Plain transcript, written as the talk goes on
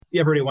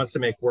everybody wants to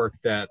make work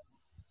that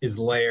is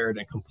layered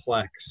and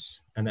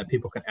complex and that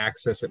people can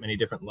access at many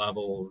different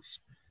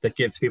levels, that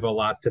gives people a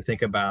lot to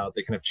think about,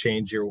 that kind of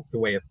change the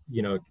way of,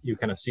 you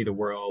kind of see the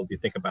world. You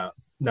think about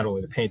not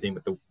only the painting,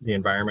 but the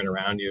environment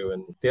around you.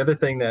 And the other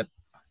thing that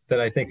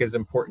I think is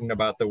important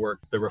about the work,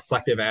 the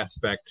reflective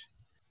aspect,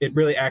 it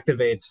really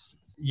activates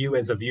you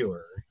as a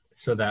viewer,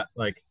 so that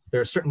like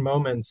there are certain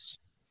moments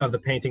of the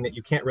painting that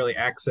you can't really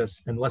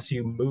access unless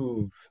you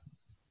move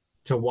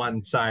to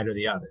one side or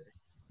the other.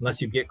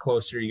 Unless you get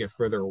closer, you get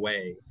further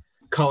away.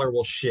 Color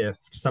will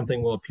shift,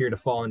 something will appear to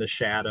fall into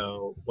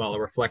shadow while a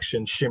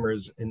reflection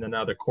shimmers in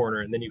another corner,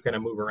 and then you kind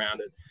of move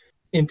around it.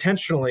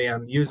 Intentionally,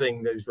 I'm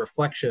using these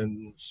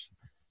reflections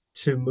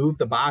to move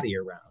the body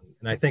around.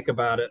 And I think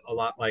about it a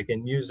lot like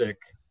in music.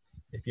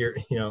 If you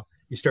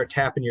start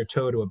tapping your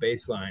toe to a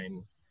bass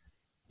line,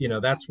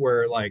 that's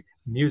where like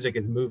music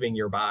is moving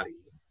your body.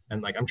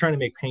 And like I'm trying to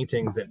make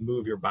paintings that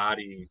move your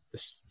body the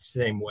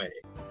same way.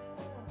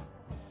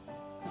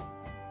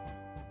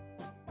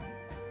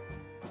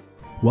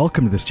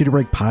 Welcome to the Studio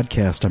Break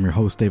Podcast. I'm your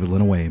host, David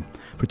Linaway.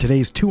 For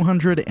today's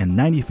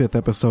 295th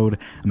episode,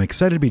 I'm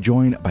excited to be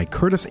joined by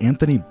Curtis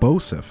Anthony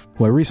Bozif,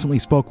 who I recently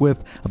spoke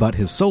with about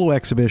his solo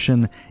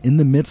exhibition, In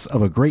the Midst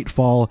of a Great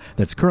Fall,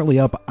 that's currently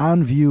up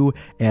on view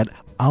at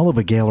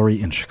Oliva Gallery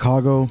in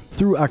Chicago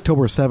through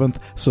October 7th,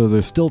 so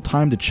there's still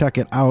time to check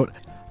it out.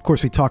 Of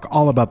course, we talk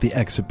all about the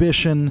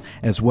exhibition,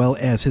 as well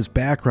as his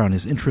background,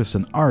 his interest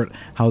in art,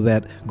 how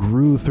that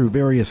grew through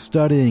various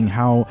studying,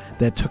 how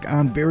that took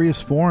on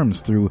various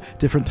forms through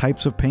different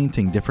types of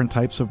painting, different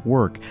types of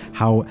work,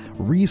 how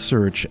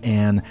research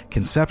and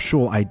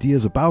conceptual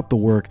ideas about the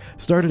work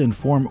started to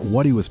inform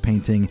what he was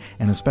painting,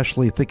 and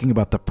especially thinking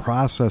about the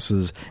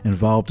processes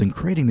involved in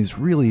creating these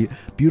really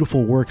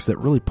beautiful works that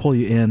really pull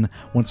you in.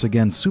 Once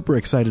again, super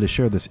excited to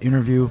share this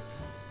interview.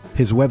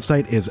 His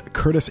website is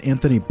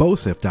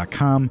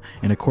curtisanthonybozif.com,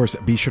 and of course,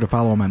 be sure to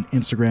follow him on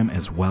Instagram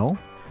as well.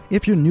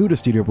 If you're new to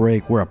Studio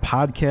Break, we're a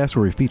podcast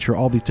where we feature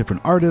all these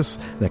different artists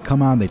that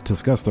come on, they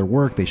discuss their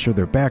work, they share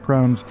their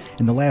backgrounds.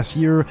 In the last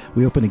year,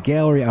 we opened a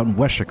gallery out in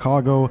West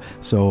Chicago,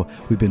 so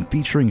we've been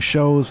featuring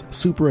shows,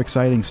 super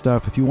exciting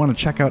stuff. If you want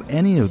to check out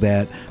any of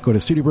that, go to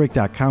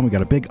studiobreak.com. We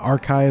got a big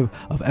archive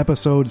of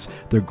episodes.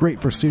 They're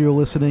great for studio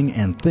listening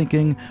and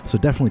thinking, so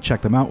definitely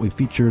check them out. We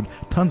featured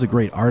tons of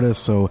great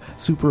artists, so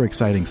super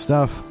exciting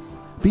stuff.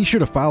 Be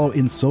sure to follow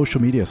in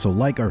social media. So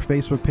like our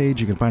Facebook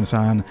page. You can find us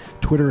on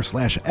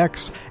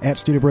Twitter/X at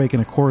Studio Break.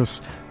 And of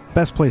course,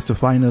 best place to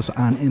find us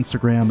on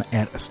Instagram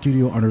at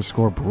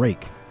studio_break.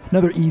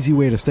 Another easy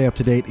way to stay up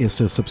to date is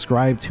to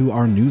subscribe to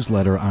our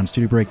newsletter on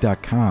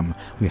studiobreak.com.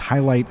 We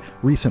highlight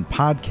recent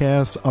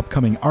podcasts,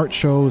 upcoming art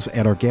shows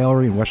at our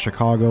gallery in West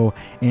Chicago,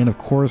 and of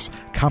course,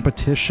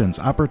 competitions,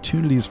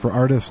 opportunities for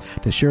artists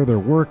to share their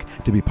work,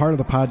 to be part of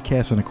the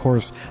podcast, and of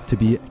course, to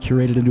be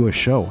curated into a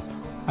show.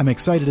 I'm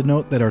excited to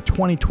note that our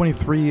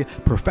 2023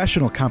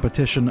 professional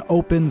competition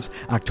opens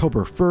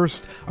October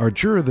 1st. Our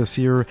juror this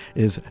year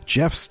is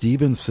Jeff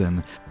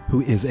Stevenson,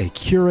 who is a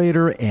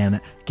curator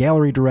and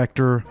gallery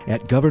director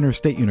at Governor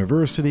State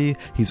University.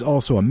 He's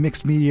also a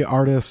mixed media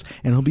artist,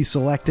 and he'll be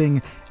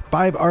selecting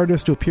 5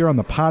 artists to appear on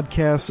the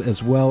podcast,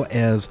 as well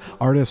as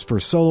artists for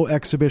solo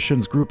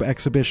exhibitions, group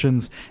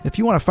exhibitions. If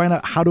you want to find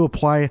out how to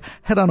apply,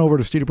 head on over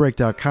to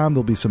studiobreak.com.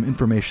 There'll be some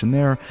information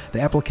there.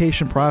 The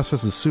application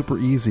process is super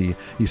easy.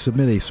 You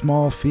submit a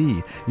small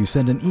fee. You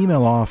send an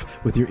email off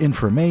with your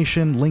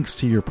information, links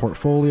to your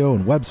portfolio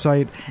and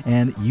website,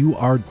 and you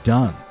are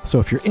done. So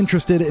if you're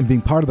interested in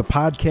being part of the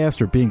podcast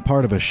or being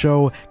part of a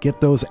show, get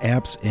those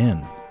apps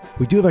in.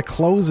 We do have a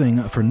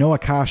closing for Noah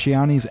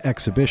Kashiani's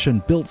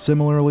exhibition, Built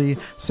Similarly,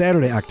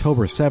 Saturday,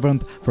 October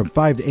 7th from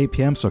 5 to 8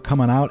 p.m., so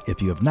come on out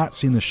if you have not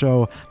seen the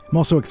show. I'm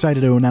also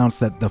excited to announce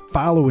that the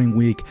following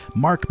week,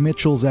 Mark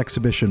Mitchell's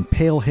exhibition,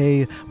 Pale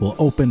Hay, will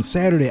open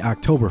Saturday,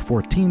 October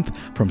 14th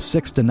from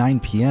 6 to 9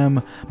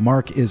 p.m.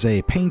 Mark is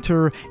a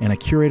painter and a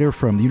curator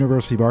from the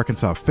University of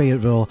Arkansas,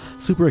 Fayetteville.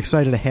 Super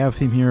excited to have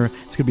him here.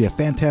 It's going to be a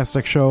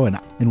fantastic show,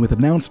 and with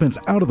announcements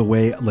out of the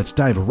way, let's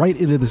dive right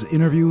into this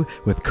interview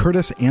with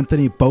Curtis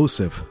Anthony Bozif.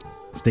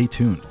 Stay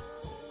tuned.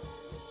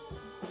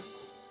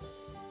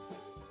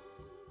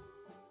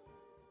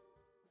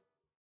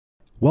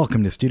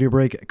 Welcome to Studio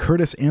Break,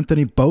 Curtis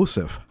Anthony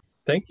Bozif.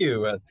 Thank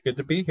you. It's good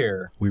to be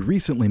here. We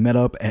recently met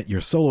up at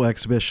your solo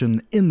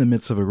exhibition, In the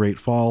Midst of a Great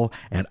Fall,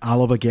 at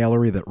Oliva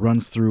Gallery that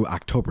runs through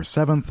October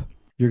 7th.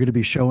 You're going to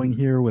be showing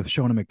here with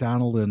Shona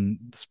McDonald in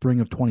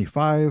spring of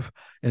 25.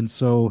 And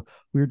so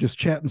we were just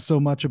chatting so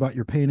much about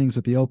your paintings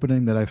at the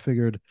opening that I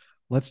figured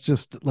let's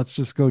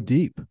just go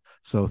deep.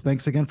 So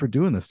thanks again for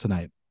doing this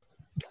tonight.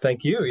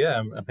 Thank you. Yeah,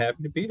 I'm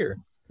happy to be here.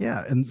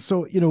 Yeah. And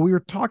so, we were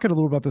talking a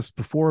little about this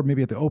before,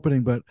 maybe at the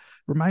opening, but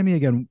remind me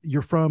again,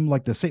 you're from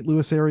like the St.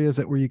 Louis area. Is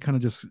that where you kind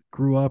of just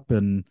grew up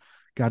and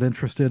got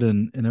interested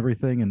in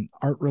everything and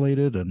art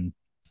related? And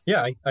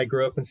yeah, I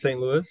grew up in St.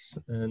 Louis,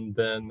 and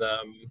then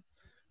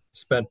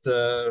spent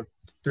 3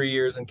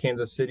 years in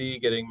Kansas City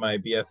getting my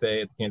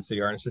BFA at the Kansas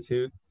City Art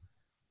Institute.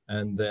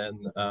 And then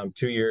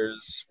 2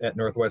 years at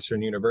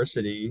Northwestern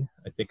University.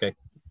 I think I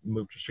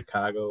moved to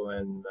Chicago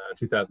in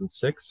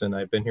 2006, and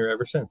I've been here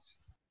ever since.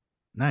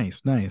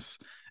 Nice, nice.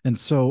 And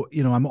so,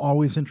 I'm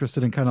always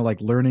interested in kind of like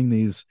learning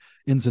these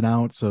ins and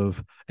outs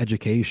of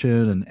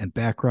education and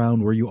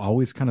background. Were you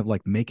always kind of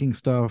like making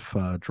stuff,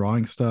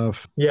 drawing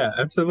stuff? Yeah,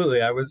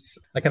 absolutely. I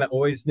kind of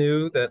always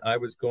knew that I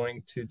was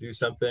going to do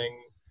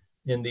something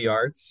in the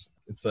arts.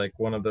 It's like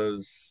one of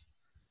those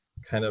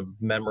kind of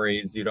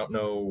memories. You don't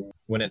know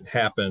when it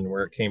happened,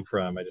 where it came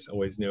from. I just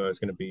always knew I was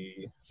going to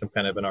be some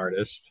kind of an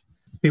artist.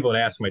 People would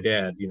ask my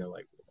dad,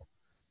 like,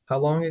 how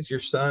long has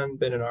your son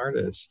been an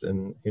artist?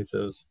 And he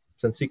says,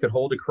 since he could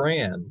hold a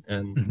crayon.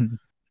 And Mhm.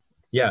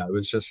 yeah, it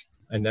was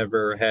just, I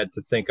never had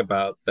to think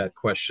about that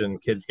question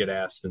kids get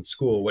asked in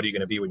school: what are you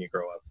going to be when you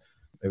grow up?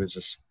 It was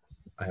just,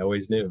 I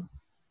always knew.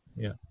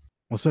 Yeah.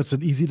 Well, so it's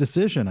an easy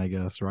decision, I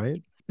guess,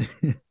 right?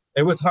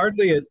 It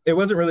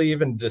wasn't really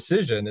even a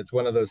decision. It's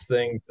one of those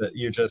things that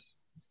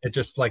it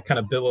just like kind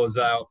of billows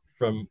out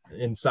from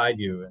inside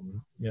you.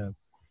 And yeah.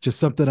 Just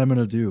something I'm going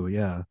to do.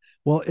 Yeah.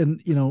 Well, and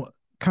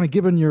kind of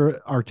given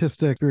your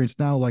artistic experience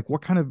now, like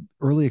what kind of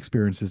early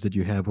experiences did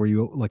you have? Were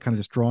you like kind of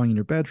just drawing in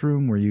your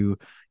bedroom? Were you,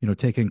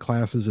 taking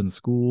classes in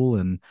school?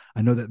 And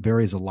I know that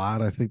varies a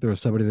lot. I think there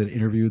was somebody that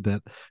interviewed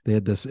that they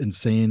had this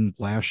insane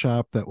glass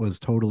shop that was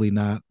totally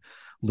not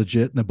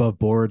legit and above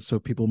board. So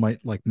people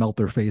might like melt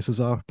their faces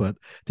off. But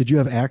did you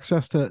have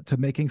access to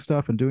making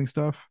stuff and doing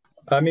stuff?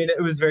 I mean,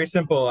 it was very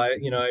simple. I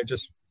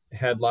just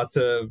had lots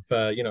of,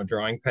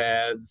 drawing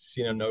pads,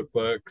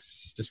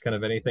 notebooks, just kind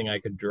of anything I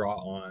could draw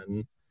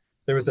on.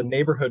 There was a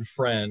neighborhood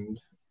friend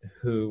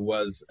who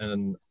was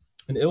an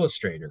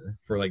illustrator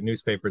for like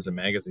newspapers and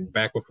magazines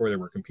back before there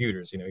were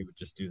computers. He would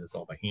just do this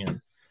all by hand.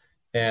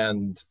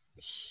 And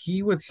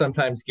he would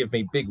sometimes give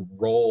me big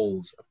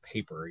rolls of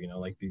paper,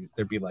 like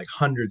there'd be like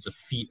hundreds of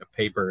feet of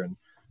paper, and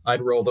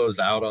I'd roll those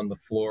out on the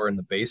floor in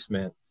the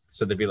basement.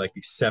 So there'd be like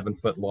these 7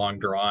 foot long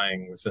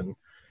drawings, and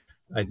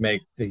I'd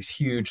make these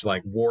huge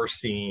like war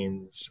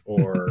scenes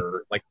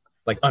or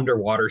like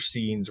underwater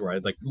scenes where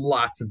I'd like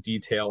lots of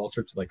detail, all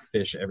sorts of like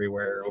fish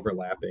everywhere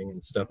overlapping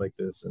and stuff like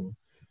this. And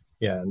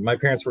yeah, and my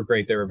parents were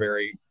great. They were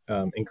very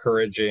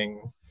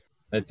encouraging.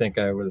 I think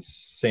I was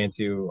saying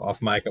to you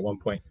off mic at one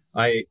point,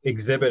 I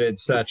exhibited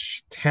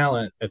such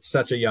talent at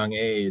such a young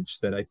age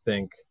that I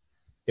think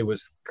it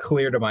was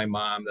clear to my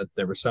mom that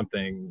there was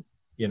something,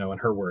 in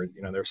her words,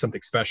 there was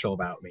something special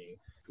about me.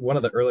 One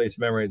of the earliest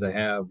memories I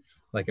have,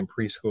 like in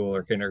preschool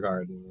or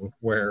kindergarten,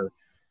 where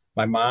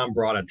my mom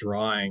brought a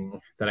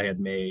drawing that I had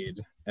made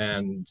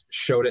and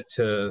showed it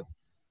to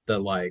the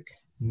like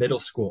middle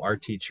school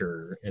art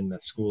teacher in the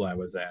school I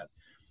was at.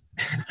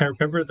 And I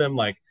remember them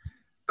like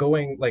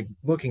going like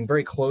looking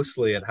very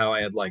closely at how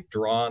I had like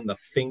drawn the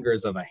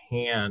fingers of a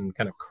hand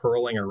kind of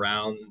curling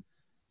around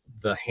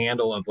the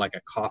handle of like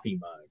a coffee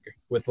mug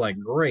with like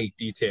great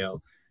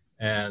detail.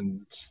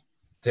 And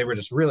they were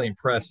just really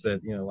impressed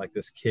that, like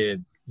this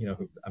kid,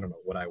 who I don't know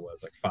what I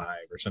was, like 5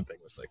 or something,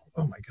 was like,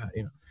 oh my God.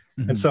 And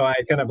Mhm. so I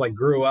kind of like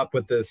grew up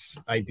with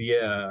this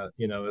idea,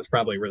 it's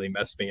probably really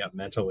messed me up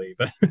mentally,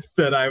 but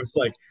that I was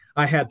like,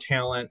 I had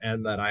talent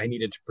and that I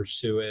needed to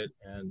pursue it.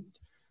 And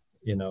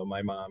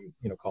my mom,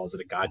 calls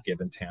it a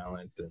God-given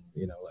talent, and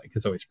like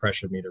has always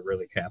pressured me to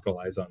really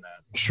capitalize on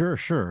that. Sure,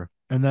 sure.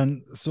 And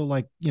then, so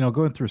like,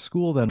 going through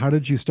school, then how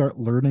did you start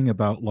learning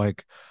about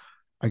like,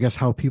 I guess,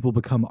 how people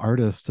become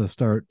artists to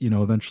start,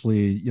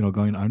 eventually,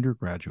 going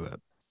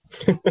undergraduate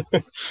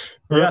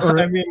Yeah, or,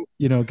 I mean,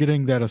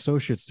 getting that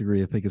associate's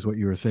degree, I think is what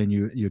you were saying.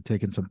 You'd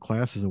taken some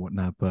classes and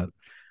whatnot, but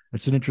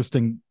it's an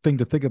interesting thing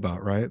to think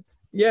about, right?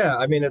 yeah,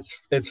 I mean,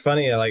 it's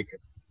funny. Like,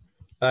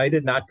 I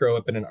did not grow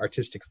up in an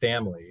artistic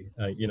family.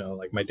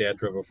 Like my dad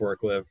drove a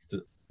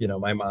forklift.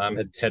 My mom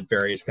had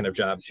various kind of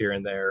jobs here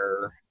and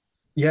there.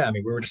 Yeah, I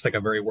mean, we were just like a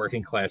very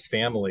working class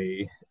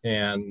family,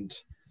 and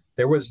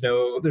there's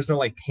no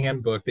like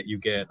handbook that you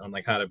get on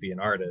like how to be an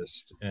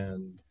artist.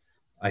 And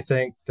I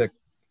think that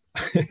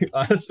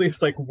honestly,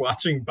 it's like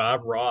watching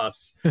Bob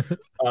Ross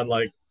on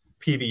like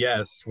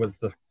PBS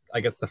was I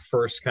guess the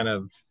first kind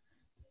of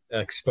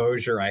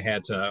exposure I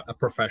had to a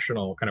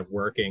professional kind of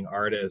working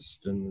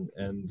artist. And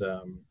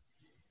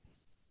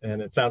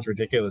it sounds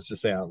ridiculous to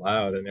say out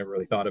loud. I never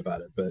really thought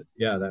about it, but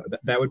yeah,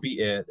 that would be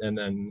it. And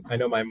then I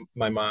know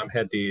my mom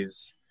had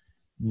these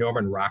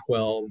Norman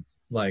Rockwell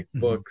like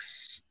Mhm.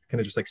 books kind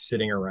of just like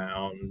sitting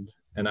around,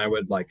 and I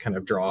would like kind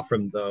of draw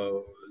from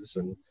those.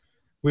 And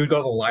we would go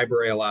to the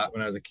library a lot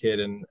when I was a kid,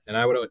 and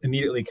I would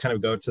immediately kind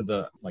of go to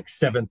the like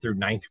 7th through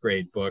ninth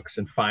grade books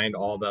and find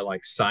all the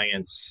like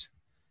science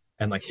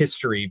and like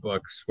history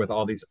books with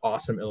all these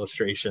awesome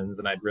illustrations,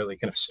 and I'd really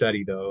kind of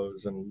study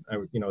those. And I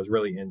was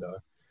really into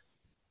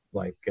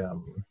like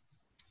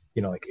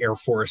like Air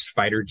Force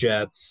fighter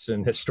jets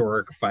and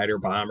historic fighter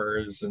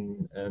bombers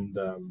and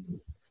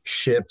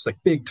ships, like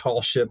big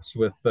tall ships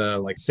with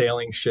like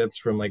sailing ships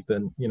from like the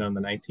in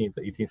the 19th,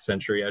 the 18th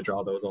century. I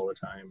draw those all the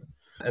time,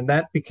 and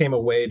that became a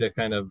way to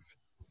kind of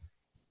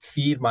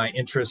feed my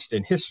interest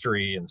in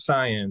history and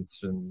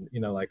science. And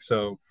like,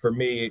 so for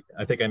me,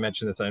 I think I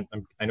mentioned this. I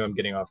know I'm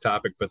getting off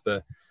topic, but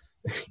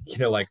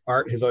like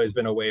art has always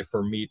been a way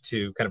for me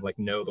to kind of like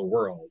know the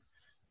world.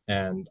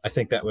 And I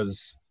think that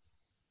was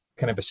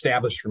kind of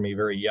established for me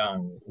very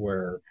young,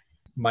 where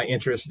my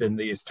interest in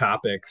these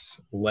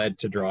topics led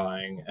to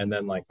drawing. And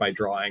then like by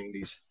drawing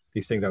these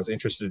things I was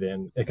interested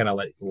in, it kind of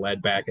like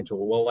led back into,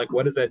 well, like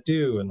what does that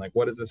do? And like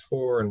what is this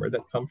for? And where'd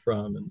that come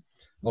from? And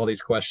all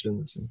these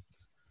questions. And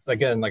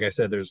again, like I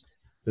said,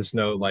 there's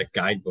no like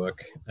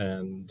guidebook.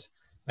 And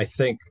I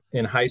think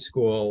in high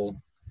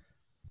school,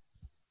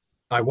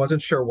 I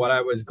wasn't sure what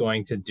I was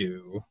going to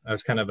do. I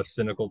was kind of a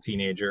cynical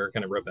teenager,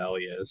 kind of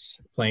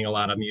rebellious, playing a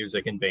lot of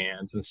music in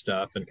bands and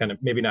stuff, and kind of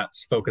maybe not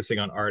focusing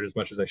on art as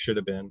much as I should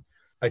have been.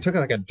 I took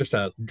like just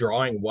a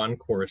drawing one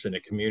course in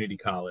a community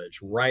college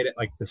right at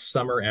like the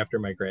summer after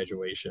my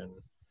graduation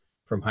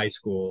from high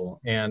school.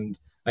 And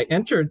I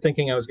entered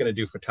thinking I was going to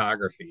do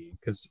photography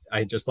because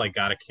I just like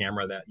got a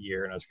camera that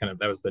year, and I was kind of,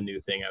 that was the new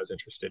thing I was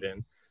interested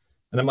in.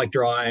 And I'm like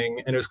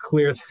drawing, and it was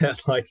clear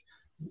that like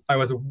I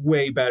was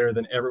way better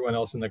than everyone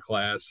else in the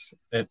class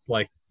at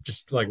like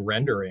just like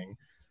rendering.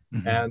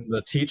 Mm-hmm. And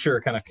the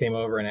teacher kind of came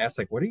over and asked,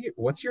 like,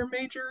 what's your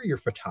major? Your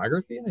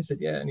photography? And I said,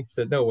 yeah. And he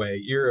said, no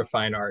way, you're a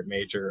fine art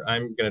major.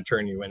 I'm going to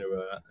turn you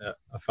into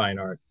a fine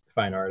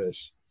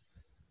artist.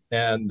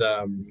 And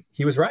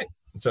he was right.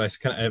 So I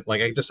kind of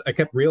like, I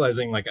kept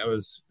realizing like I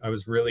was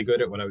really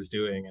good at what I was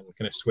doing, and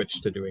kind of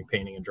switched to doing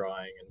painting and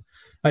drawing. And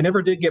I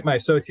never did get my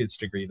associate's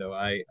degree though.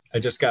 I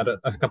just got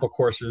a couple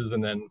courses,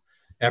 and then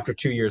after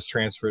 2 years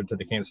transferred to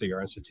the Kansas City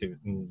Art Institute.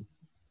 And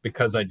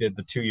because I did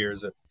the 2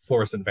 years at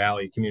Florissant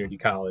Valley Community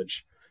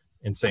College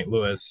in St.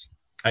 Louis,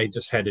 I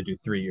just had to do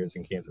 3 years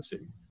in Kansas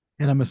City.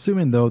 And I'm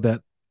assuming though that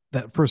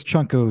that first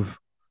chunk of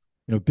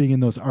being in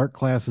those art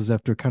classes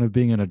after kind of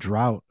being in a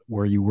drought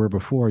where you were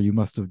before, you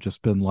must have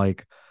just been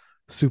like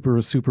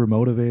super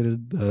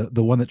motivated,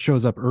 the one that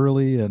shows up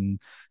early and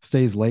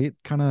stays late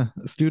kind of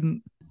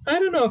student. I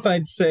don't know if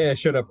I'd say I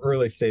showed up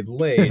early, stayed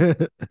late.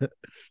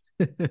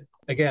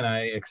 Again,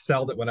 I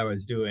excelled at what I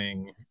was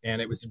doing,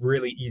 and it was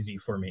really easy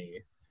for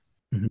me.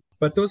 Mhm.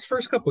 But those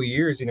first couple of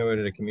years, at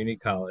a community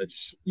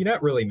college, you're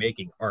not really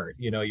making art.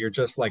 You're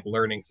just like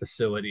learning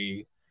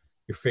facility.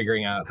 You're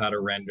figuring out how to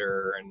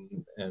render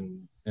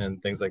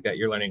and things like that.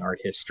 You're learning art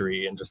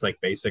history and just like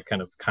basic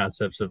kind of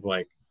concepts of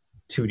like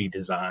 2D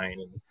design.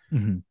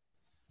 Mm-hmm.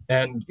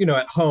 And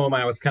at home,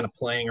 I was kind of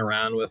playing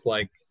around with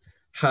like,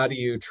 how do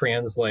you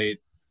translate,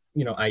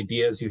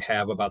 ideas you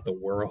have about the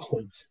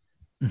world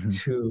Mm-hmm.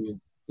 to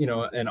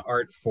an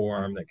art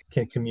form that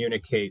can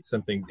communicate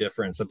something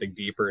different, something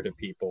deeper to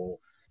people.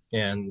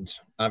 And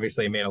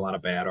obviously I made a lot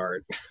of bad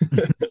art.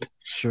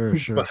 Sure.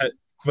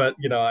 but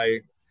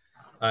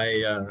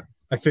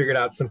I figured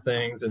out some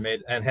things and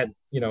had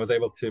was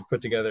able to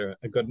put together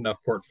a good enough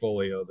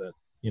portfolio that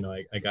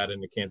I got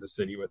into Kansas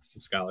City with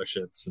some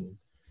scholarships,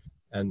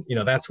 and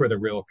that's where the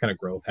real kind of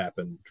growth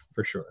happened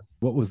for sure.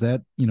 What was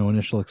that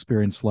initial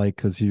experience like?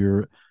 Because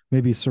you're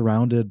maybe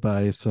surrounded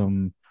by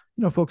some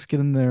folks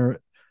getting their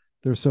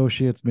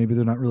associates, maybe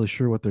they're not really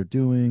sure what they're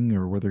doing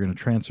or where they're going to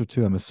transfer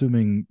to. I'm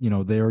assuming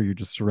there you're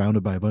just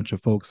surrounded by a bunch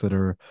of folks that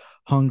are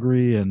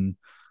hungry and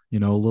a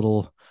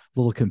little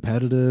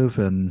competitive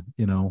and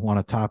want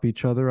to top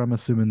each other. I'm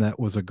assuming that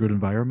was a good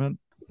environment.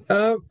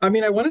 I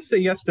mean, I want to say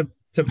yes to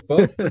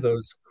both of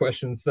those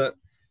questions. That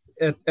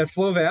at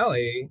Flow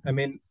Valley, I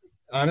mean,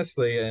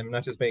 honestly, I'm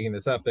not just making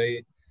this up.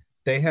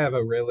 They have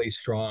a really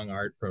strong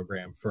art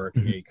program for a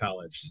community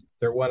college.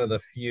 They're one of the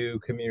few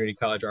community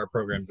college art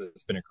programs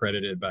that's been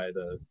accredited by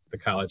the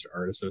College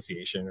Art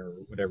Association or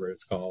whatever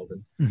it's called.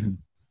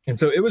 And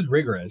so it was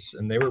rigorous,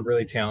 and they were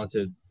really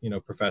talented,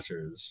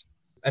 professors.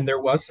 And there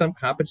was some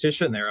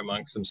competition there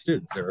among some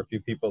students. There were a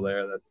few people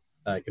there that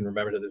I can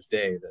remember to this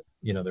day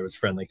that, there was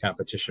friendly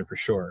competition for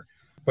sure.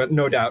 But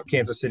no doubt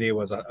Kansas City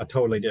was a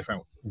totally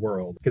different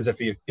world, because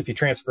if you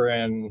transfer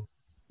in,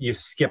 you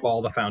skip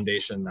all the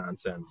foundation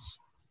nonsense,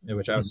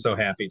 which I was so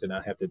happy to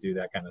not have to do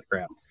that kind of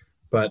crap.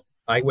 But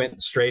I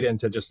went straight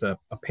into just a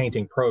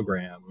painting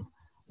program,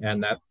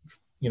 and that,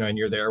 and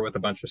you're there with a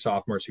bunch of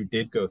sophomores who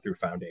did go through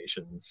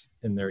foundations,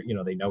 and they're,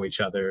 they know each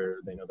other,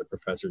 they know the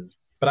professors.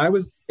 But I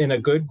was in a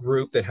good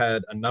group that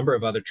had a number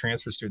of other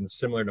transfer students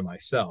similar to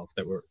myself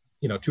that were,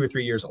 2 or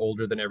 3 years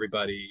older than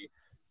everybody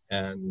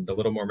and a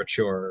little more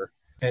mature.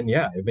 And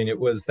yeah, I mean, it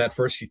was, that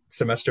first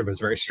semester was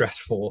very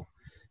stressful.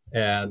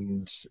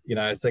 And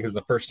I think it was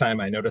the first time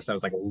I noticed I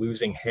was like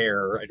losing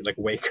hair. I could like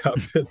wake up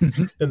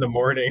in the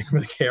morning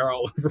with hair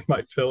all over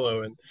my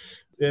pillow, and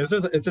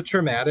it's a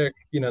traumatic.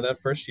 That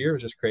first year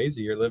was just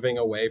crazy. You're living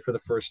away for the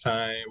first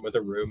time with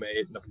a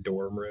roommate in a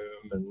dorm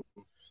room, and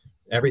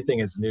everything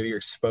is new. You're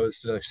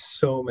exposed to like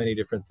so many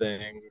different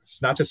things,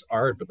 not just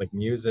art, but like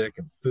music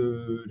and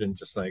food and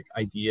just like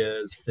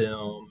ideas,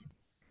 film.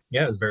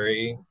 Yeah, it was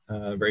very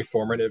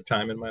formative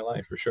time in my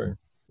life for sure.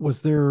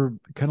 Was there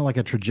kind of like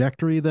a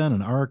trajectory then,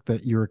 an arc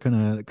that you were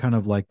gonna kind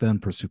of like then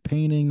pursue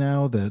painting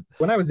now that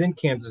when I was in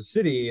Kansas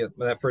City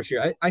that first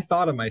year, I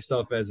thought of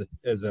myself as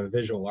a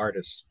visual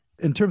artist.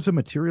 In terms of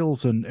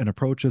materials and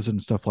approaches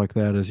and stuff like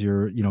that, as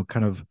you're,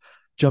 kind of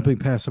jumping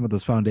past some of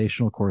those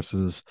foundational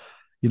courses,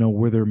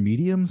 were there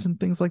mediums and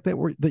things like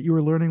that that you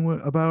were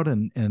learning about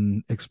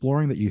and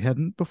exploring that you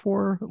hadn't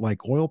before,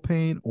 like oil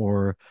paint,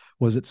 or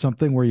was it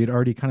something where you'd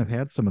already kind of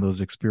had some of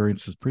those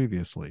experiences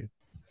previously?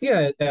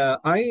 Yeah,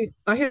 I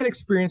had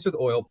experience with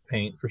oil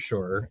paint for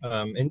sure.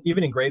 And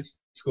even in grade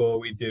school,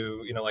 we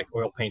do, like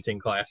oil painting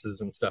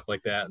classes and stuff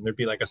like that. And there'd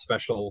be like a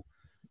special,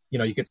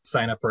 you could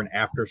sign up for an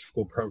after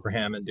school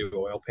program and do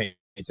oil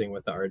painting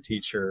with the art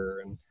teacher.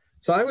 And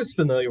so I was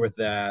familiar with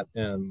that.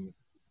 And,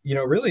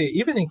 really,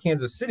 even in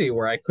Kansas City,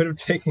 where I could have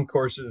taken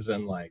courses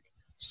in like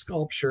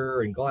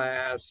sculpture and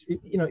glass,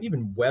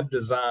 even web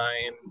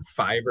design,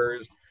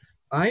 fibers,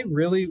 I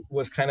really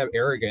was kind of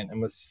arrogant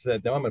and was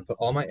said, no, I'm going to put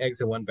all my eggs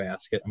in one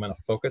basket. I'm going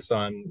to focus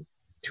on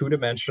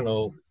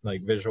two-dimensional,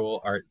 like visual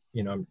art,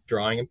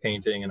 drawing and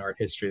painting and art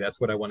history.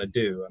 That's what I want to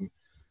do. I'm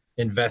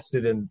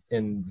invested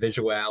in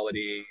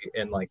visuality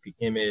and like the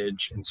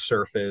image and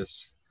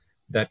surface,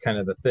 that kind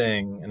of a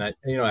thing. And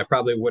I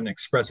probably wouldn't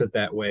express it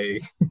that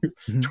way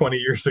Mhm. 20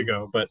 years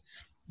ago, but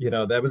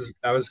that was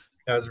I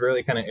was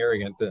really kind of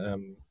arrogant.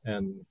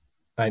 And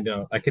I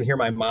know I can hear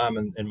my mom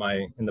in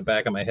the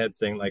back of my head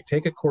saying, like,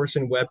 take a course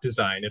in web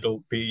design,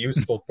 it'll be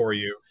useful for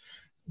you.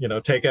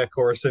 Take a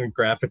course in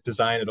graphic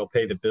design, it'll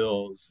pay the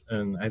bills.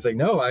 And I was like,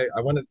 no,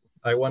 I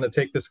want to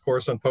take this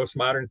course on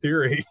postmodern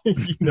theory.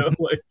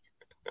 Like.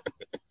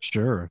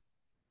 Sure.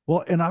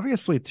 Well, and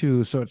obviously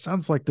too, so it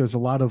sounds like there's a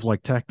lot of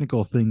like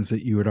technical things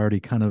that you had already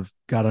kind of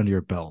got under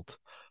your belt.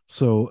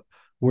 So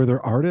were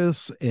there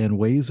artists and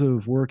ways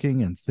of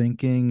working and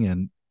thinking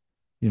and,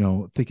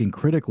 thinking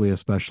critically,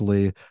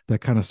 especially that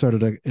kind of started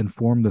to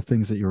inform the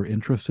things that you were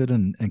interested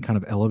in and kind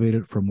of elevate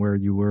it from where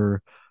you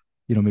were,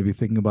 maybe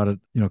thinking about it,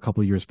 a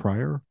couple of years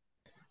prior?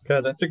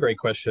 God, that's a great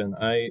question.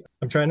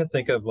 I'm trying to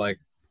think of like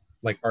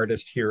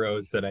artist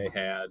heroes that I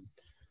had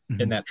in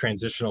Mhm. that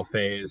transitional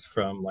phase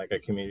from like a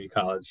community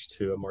college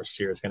to a more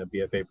serious kind of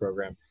BFA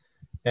program.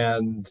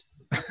 And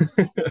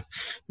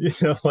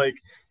like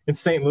in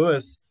St.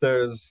 Louis,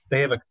 they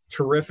have a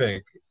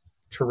terrific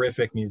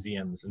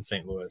museums in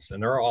St. Louis,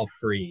 and they're all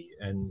free.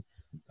 And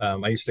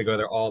I used to go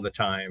there all the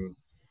time.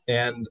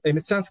 And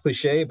it sounds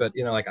cliche, but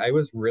like I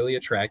was really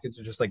attracted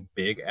to just like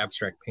big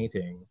abstract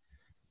painting.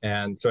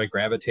 And so I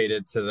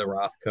gravitated to the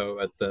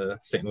Rothko at the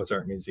St. Louis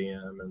Art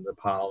Museum and the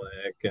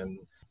Pollock. And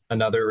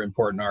another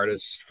important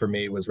artist for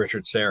me was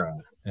Richard Serra.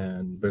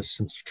 And there's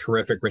some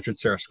terrific Richard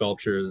Serra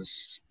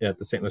sculptures at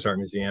the St. Louis Art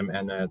Museum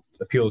and at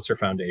the Pulitzer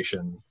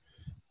Foundation.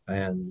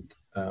 And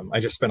I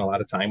just spent a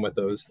lot of time with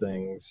those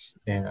things.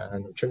 And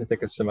I'm trying to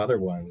think of some other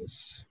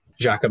ones.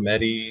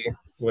 Giacometti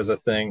was a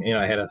thing.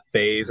 I had a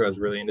phase where I was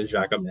really into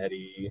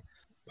Giacometti,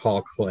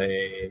 Paul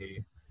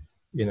Klee,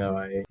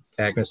 I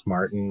Agnes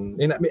Martin,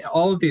 I mean,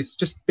 all of these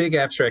just big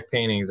abstract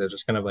paintings. I was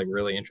just kind of like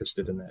really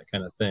interested in that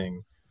kind of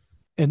thing.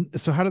 And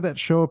so how did that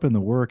show up in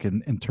the work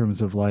in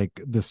terms of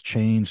like this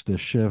change, this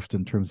shift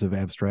in terms of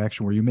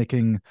abstraction? Were you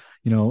making,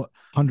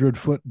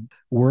 100-foot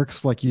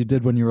works like you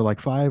did when you were like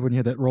 5, when you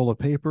had that roll of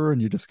paper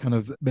and you're just kind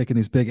of making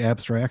these big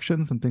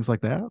abstractions and things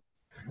like that?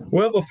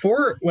 Well,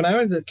 when I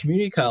was at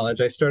community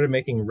college, I started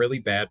making really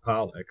bad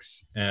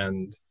Pollocks,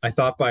 and I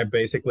thought by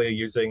basically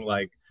using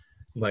like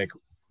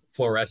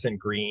fluorescent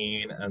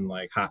green and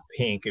like hot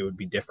pink, it would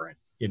be different.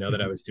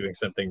 That I Mhm. was doing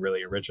something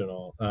really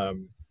original.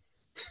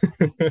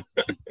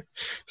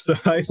 So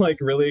I like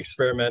really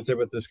experimented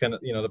with this kind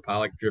of the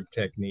Pollock drip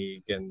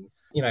technique. And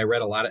I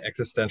read a lot of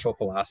existential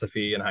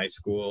philosophy in high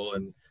school.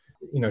 And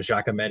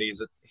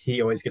Giacometti's,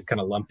 he always gets kind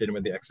of lumped in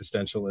with the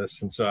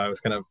existentialists. And so I was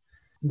kind of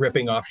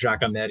ripping off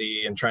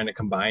Giacometti and trying to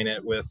combine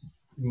it with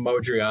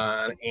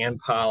Modrian and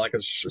Pollock. I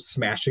was just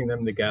smashing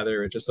them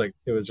together. It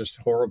was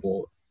just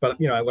horrible. But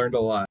I learned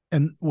a lot.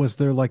 And was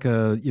there like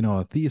a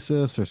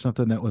thesis or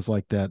something that was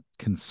like that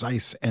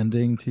concise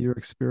ending to your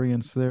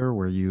experience there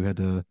where you had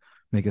to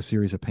make a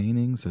series of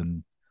paintings?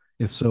 And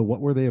if so,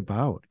 what were they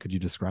about? Could you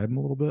describe them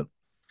a little bit?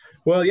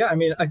 Well, yeah, I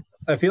mean,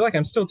 I feel like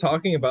I'm still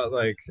talking about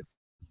like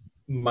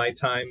my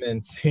time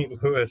in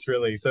St. Louis,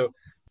 really. So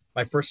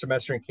my first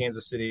semester in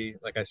Kansas City,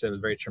 like I said, was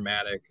very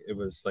traumatic. It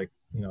was like,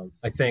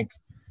 I think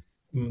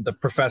the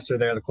professor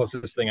there, the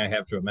closest thing I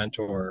have to a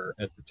mentor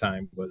at the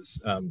time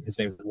was his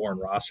name was Warren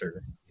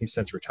Rosser. He's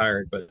since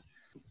retired, but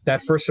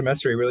that first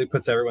semester he really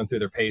puts everyone through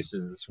their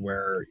paces.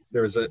 Where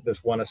there was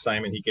this one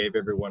assignment he gave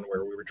everyone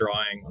where we were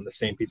drawing on the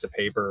same piece of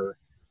paper,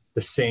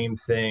 the same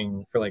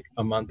thing for like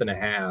a month and a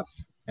half,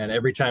 and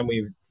every time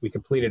we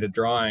completed a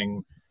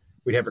drawing,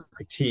 we'd have a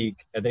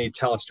critique, and then he'd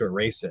tell us to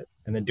erase it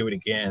and then do it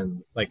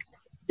again, like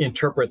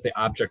interpret the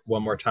object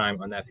one more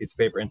time on that piece of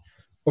paper. And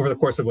over the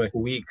course of like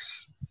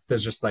weeks,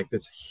 there's just like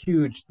this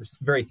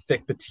very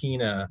thick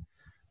patina.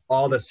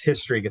 All this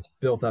history gets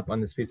built up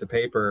on this piece of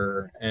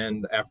paper.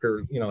 And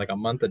after, like a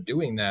month of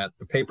doing that,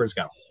 the paper's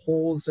got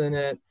holes in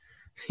it.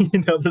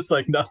 There's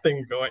like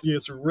nothing going.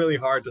 It's really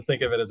hard to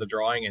think of it as a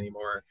drawing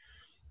anymore.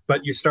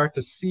 But you start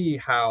to see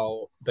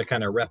how the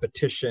kind of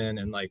repetition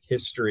and like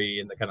history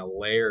and the kind of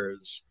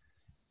layers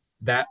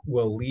that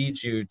will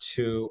lead you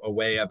to a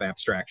way of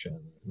abstraction,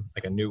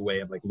 like a new way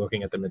of like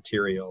looking at the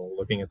material,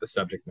 looking at the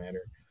subject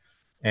matter.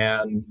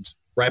 And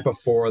right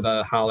before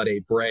the holiday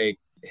break,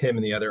 him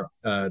and the other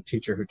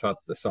teacher who taught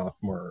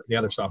the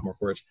other sophomore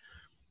course,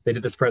 they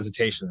did this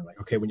presentation. They're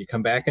like, okay, when you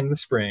come back in the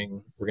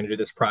spring, we're going to do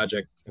this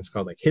project. It's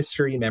called like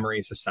History,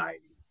 Memory, Society.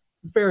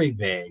 Very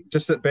vague.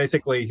 Just that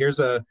basically,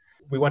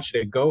 we want you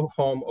to go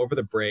home over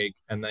the break.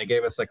 And they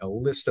gave us like a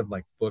list of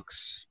like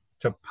books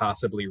to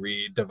possibly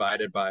read,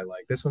 divided by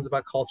like, this one's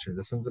about culture,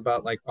 this one's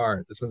about like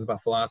art, this one's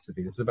about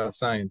philosophy, this is about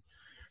science.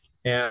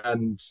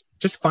 And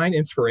just find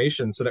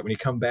inspiration so that when you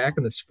come back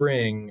in the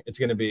spring, it's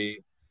going to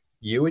be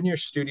you in your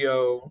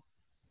studio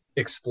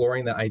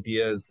exploring the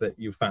ideas that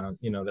you found,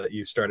 that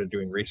you started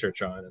doing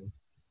research on. And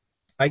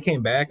I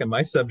came back and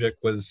my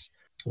subject was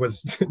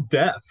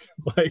death.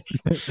 Like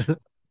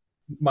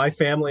my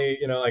family,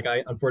 like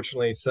I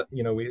unfortunately,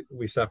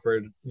 we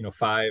suffered,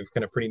 5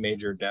 kind of pretty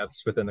major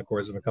deaths within the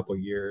course of a couple of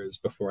years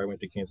before I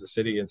went to Kansas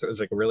City. And so it was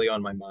like really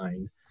on my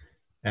mind.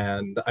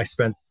 And I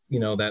spent,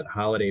 that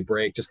holiday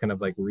break just kind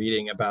of like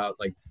reading about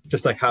like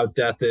just like how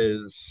death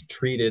is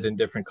treated in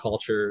different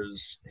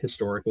cultures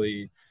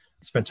historically.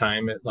 Spent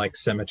time at like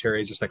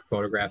cemeteries, just like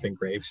photographing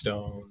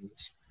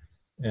gravestones,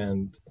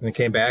 and then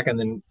came back, and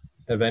then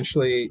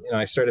eventually,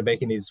 I started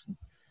making these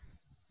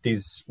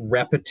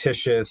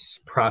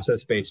repetitious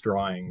process-based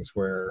drawings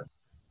where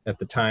at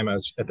the time I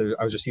was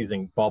just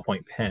using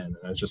ballpoint pen, and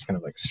I was just kind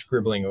of like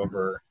scribbling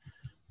over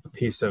a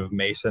piece of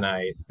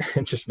masonite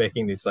and just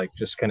making these like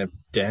just kind of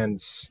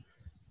dense,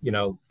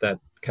 that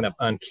kind of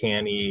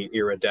uncanny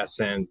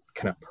iridescent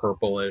kind of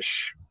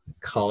purplish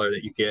color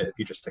that you get if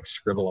you just like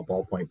scribble a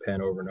ballpoint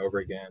pen over and over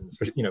again,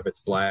 especially if it's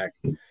black.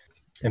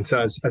 And so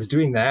I was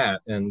doing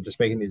that and just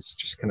making these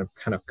just kind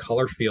of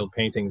color field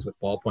paintings with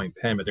ballpoint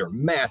pen, but they were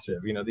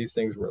massive. These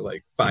things were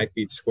like 5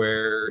 feet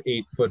square,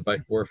 8 foot by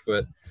 4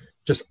 foot,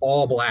 just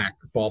all black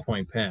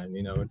ballpoint pen.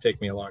 It'd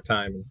take me a long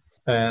time.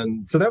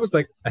 And so that was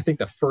like, I think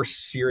the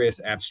first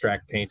serious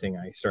abstract painting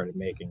I started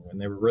making, when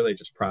they were really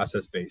just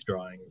process-based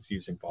drawings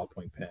using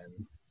ballpoint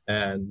pen.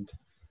 And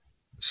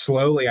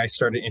slowly I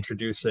started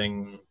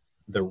introducing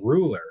the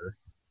ruler.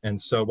 And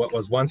so what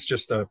was once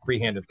just a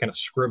freehanded kind of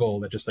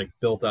scribble that just like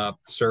built up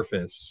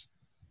surface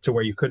to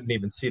where you couldn't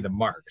even see the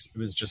marks, it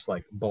was just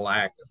like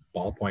black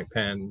ballpoint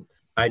pen.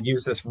 I'd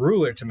use this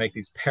ruler to make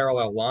these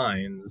parallel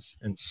lines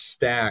and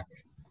stack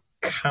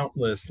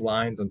countless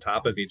lines on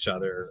top of each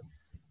other.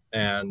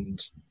 And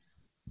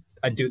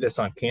I do this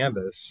on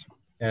canvas,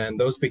 and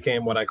those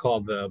became what I call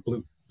the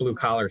blue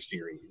collar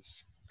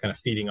series, kind of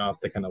feeding off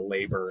the kind of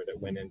labor that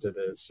went into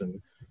this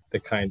and the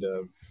kind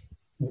of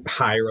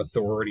higher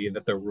authority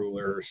that the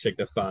ruler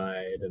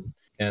signified.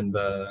 And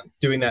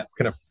doing that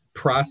kind of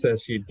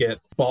process, you'd get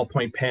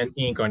ballpoint pen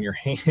ink on your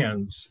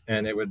hands,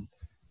 and it would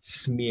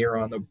smear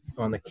on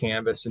the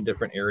canvas in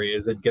different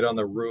areas. It'd get on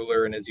the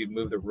ruler, and as you'd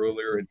move the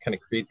ruler, it'd kind of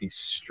create these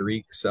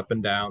streaks up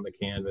and down the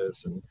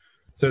canvas. And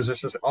so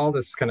there's just all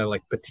this kind of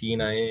like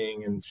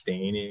patinaing and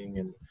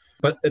staining,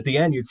 but at the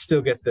end you'd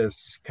still get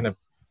this kind of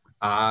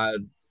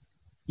odd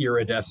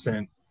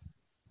iridescent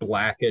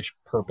blackish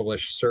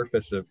purplish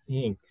surface of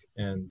ink,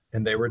 and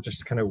they were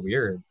just kind of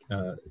weird,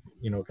 kind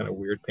of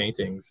weird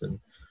paintings.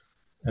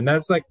 And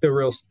that's like the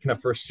real kind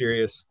of first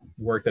serious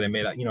work that I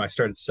made. I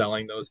started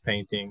selling those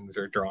paintings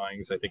or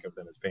drawings. I think of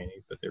them as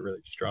paintings, but they're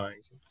really just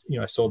drawings.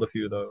 I sold a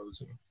few of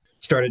those and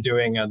started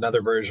doing another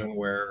version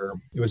where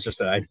it was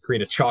just I'd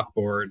create a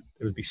chalkboard.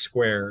 It would be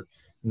square.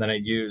 And then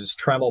I'd use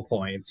Dremel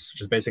points,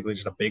 which is basically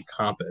just a big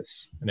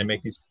compass. And I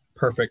make these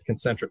perfect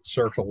concentric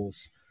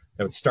circles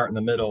that would start in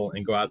the middle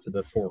and go out to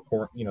the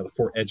the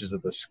 4 edges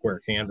of the square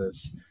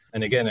canvas.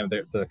 And again,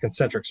 the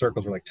concentric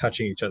circles were like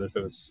touching each other.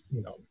 So it was,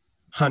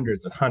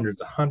 hundreds and hundreds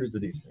and hundreds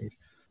of these things.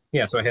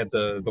 Yeah, so I had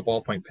the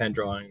ballpoint pen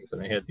drawings,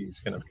 and I had these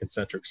kind of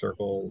concentric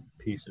circle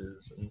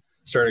pieces, and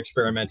started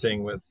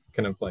experimenting with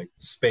kind of like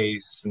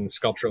space and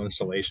sculptural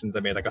installations. I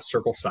made like a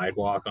circle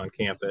sidewalk on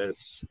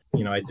campus.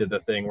 I did the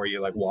thing where you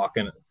like walk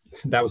in.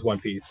 That was one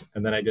piece.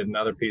 And then I did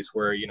another piece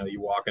where,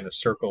 you walk in a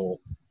circle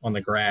on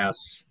the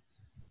grass,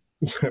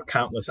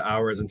 countless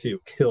hours until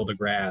you kill the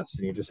grass,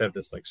 and you just have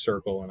this like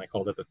circle, and I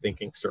called it the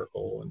thinking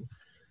circle. And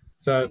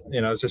so,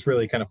 it's just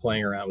really kind of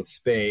playing around with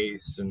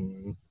space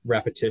and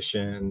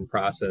repetition,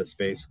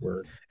 process-based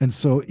work. And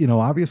so,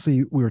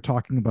 obviously we were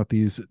talking about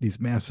these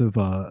massive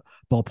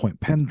ballpoint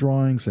pen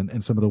drawings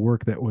and some of the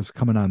work that was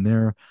coming on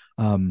there.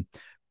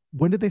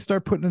 When did they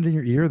start putting it in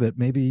your ear that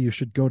maybe you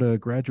should go to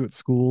graduate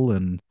school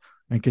and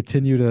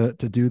continue to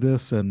do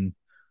this and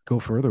go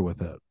further with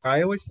it?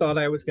 I always thought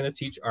I was going to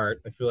teach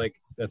art. I feel like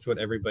that's what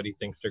everybody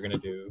thinks they're going to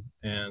do.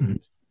 And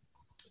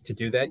to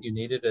do that, you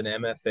needed an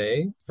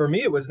MFA. For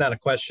me, it was not a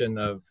question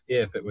of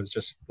if, it was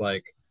just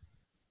like,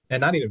 and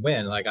not even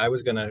when, like I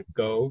was going to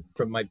go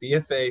from my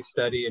BFA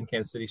study in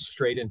Kansas City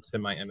straight into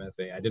my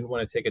MFA. I didn't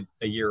want to take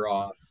a year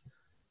off.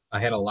 I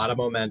had a lot of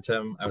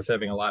momentum. I was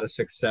having a lot of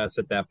success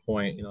at that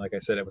point. Like I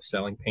said, I was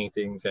selling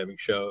paintings, having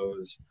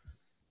shows.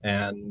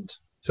 And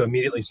so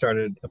immediately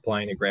started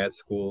applying to grad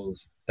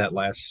schools that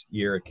last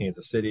year at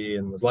Kansas City,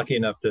 and was lucky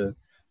enough to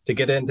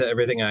get into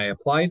everything I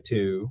applied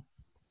to,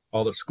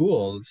 all the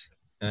schools.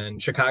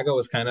 And Chicago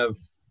was kind of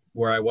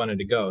where I wanted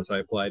to go. So I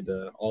applied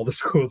to all the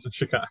schools in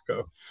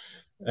Chicago.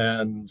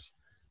 And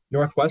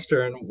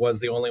Northwestern was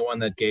the only one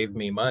that gave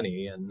me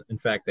money, and in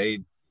fact, they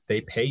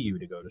pay you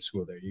to go to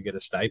school there. You get a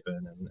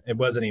stipend, and it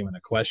wasn't even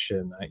a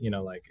question.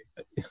 Like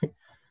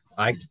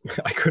I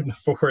I couldn't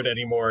afford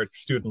any more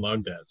student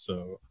loan debt,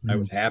 so I Mm.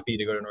 was happy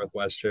to go to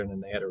Northwestern,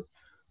 and they had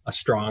a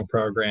strong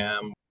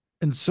program.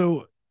 And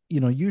so,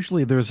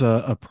 usually there's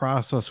a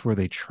process where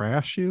they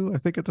trash you, I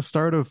think, at the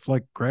start of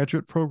like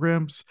graduate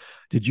programs.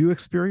 Did you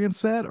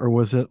experience that, or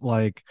was it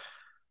like,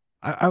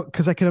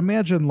 because I can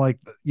imagine like,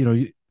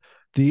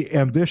 the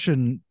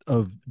ambition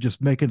of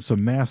just making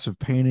some massive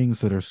paintings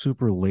that are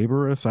super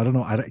laborious. I don't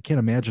know. I can't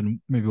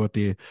imagine maybe what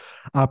the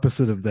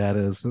opposite of that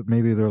is, but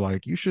maybe they're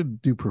like, you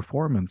should do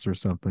performance or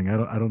something.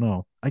 I don't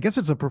know. I guess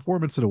it's a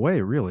performance in a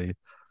way, really,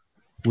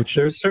 which,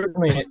 There's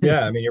certainly,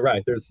 yeah, I mean, you're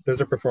right. There's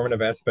a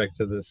performative aspect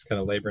to this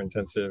kind of labor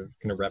intensive,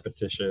 kind of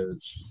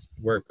repetitious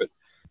work. But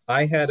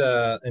I had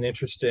an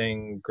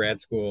interesting grad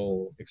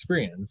school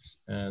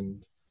experience,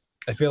 and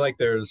I feel like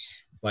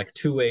there's like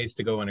two ways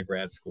to go into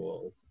grad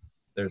school.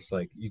 There's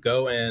like you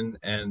go in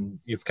and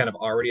you've kind of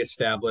already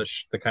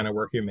established the kind of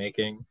work you're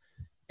making,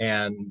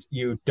 and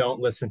you don't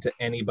listen to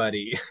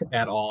anybody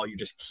at all. You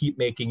just keep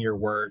making your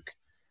work,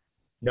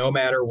 no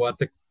matter what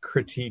the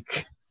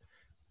critique,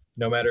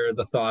 no matter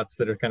the thoughts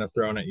that are kind of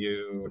thrown at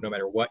you, no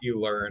matter what you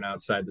learn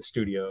outside the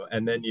studio.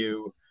 And then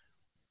you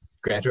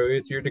graduate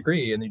with your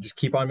degree and you just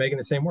keep on making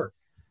the same work.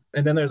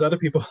 And then there's other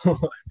people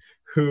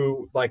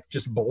who like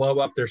just blow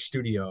up their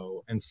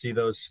studio and see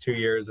those 2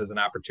 years as an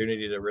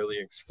opportunity to really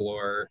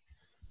explore,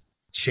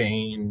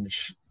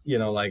 change,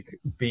 like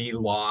be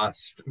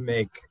lost,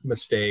 make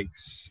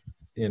mistakes,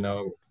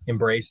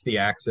 embrace the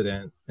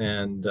accident.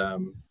 And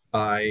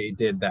I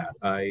did that.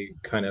 I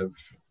kind of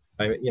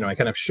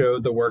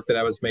showed the work that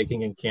I was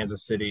making in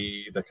Kansas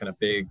City, the kind of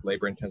big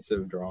labor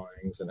intensive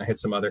drawings, and I had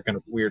some other kind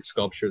of weird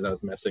sculptures I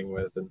was messing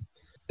with. And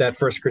that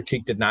first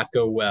critique did not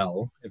go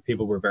well. And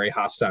people were very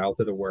hostile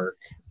to the work.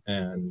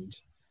 And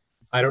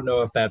I don't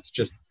know if that's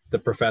just the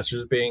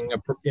professors being,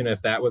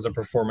 if that was a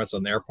performance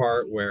on their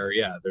part where,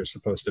 yeah, they're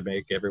supposed to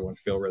make everyone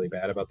feel really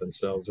bad about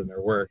themselves and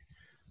their work,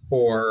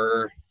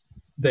 or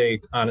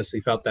they honestly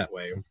felt that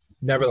way.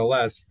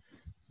 Nevertheless,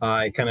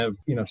 I kind of,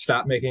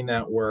 stopped making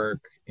that work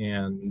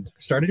and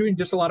started doing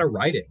just a lot of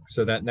writing.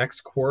 So that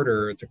next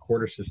quarter, it's a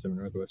quarter system in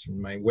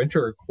Northwestern. My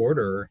winter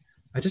quarter,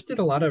 I just did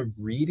a lot of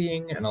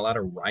reading and a lot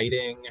of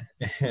writing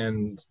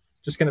and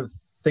just kind of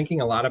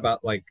thinking a lot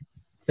about like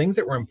things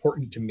that were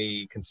important to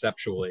me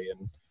conceptually.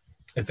 And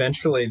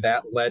eventually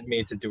that led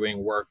me to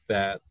doing work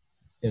that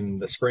in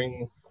the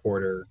spring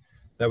quarter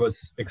that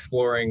was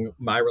exploring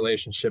my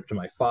relationship to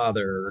my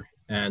father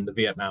and the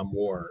Vietnam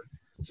War.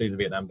 So he's a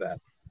Vietnam vet.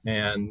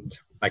 And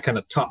I kind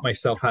of taught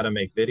myself how to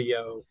make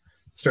video,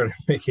 started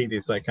making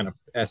these like kind of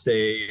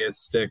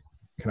essayistic,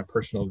 kind of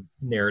personal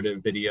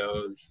narrative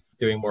videos,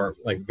 doing more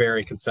like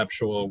very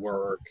conceptual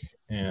work.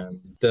 And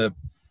the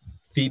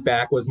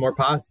feedback was more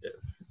positive.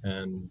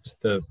 And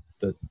the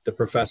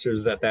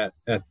professors at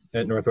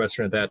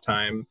Northwestern at that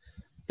time,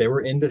 they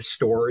were into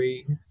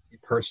story,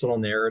 personal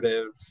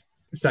narrative,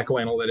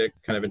 psychoanalytic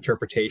kind of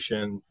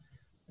interpretation.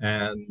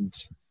 And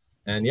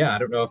yeah, I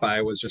don't know if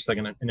I was just like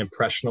an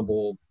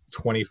impressionable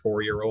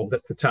 24-year-old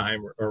at the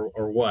time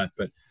or what,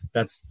 but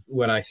that's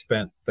what I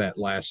spent that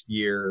last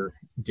year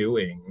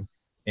doing.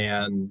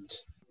 And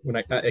when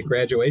I at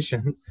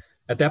graduation,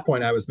 at that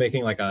point, I was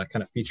making like a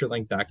kind of feature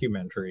length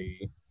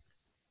documentary,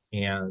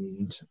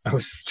 and I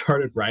was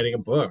started writing a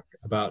book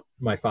about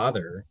my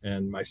father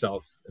and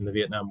myself in the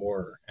Vietnam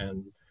War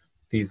and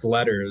these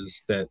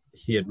letters that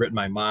he had written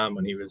my mom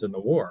when he was in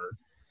the war,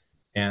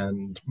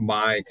 and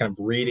my kind of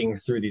reading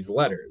through these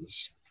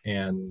letters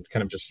and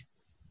kind of just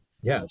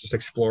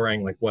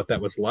exploring like what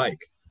that was like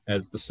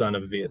as the son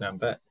of a Vietnam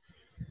vet.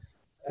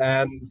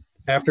 And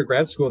after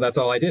grad school, that's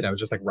all I did. I was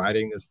just like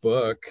writing this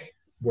book,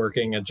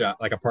 working a job,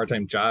 like a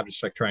part-time job,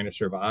 just like trying to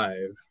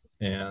survive,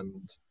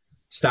 and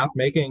stopped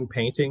making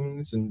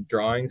paintings and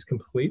drawings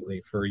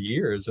completely for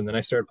years. And then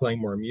I started playing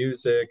more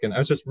music, and I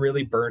was just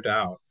really burnt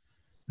out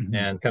Mhm.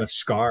 and kind of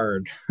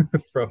scarred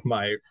from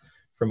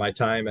my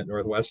time at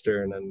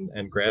Northwestern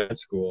and grad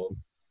school.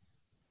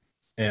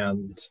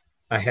 And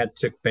I had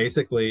to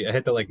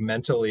like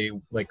mentally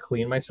like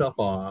clean myself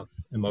off,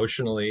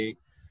 emotionally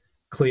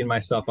clean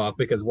myself off,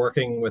 because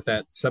working with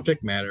that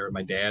subject matter,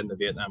 my dad in the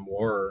Vietnam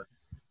War,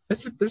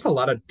 there's a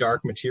lot of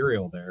dark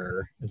material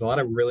there. There's a lot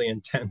of really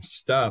intense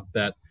stuff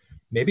that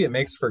maybe it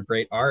makes for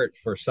great art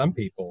for some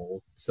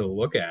people to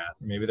look at.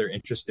 Maybe they're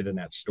interested in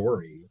that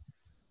story,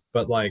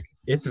 but like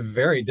it's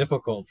very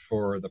difficult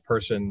for the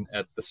person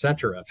at the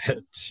center of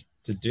it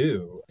to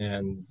do.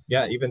 And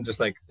yeah, even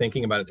just like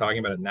thinking about it, talking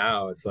about it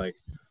now, it's like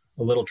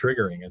a little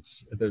triggering.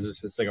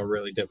 There's just like a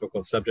really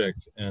difficult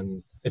subject,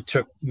 and it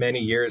took many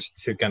years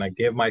to kind of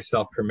give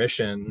myself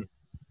permission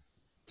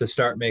to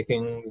start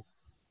making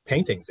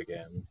paintings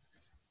again.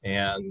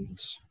 And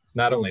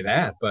not only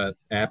that, but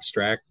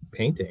abstract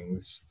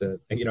paintings that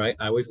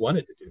I always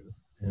wanted to do.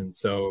 And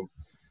so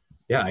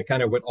yeah, I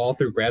kind of went all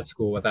through grad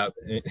school without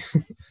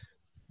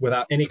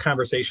without any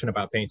conversation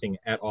about painting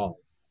at all.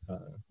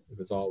 It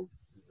was all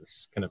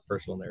this kind of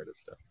personal narrative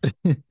stuff.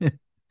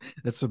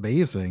 It's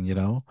amazing,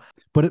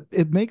 but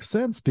it makes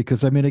sense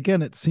because I mean,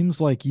 again, it seems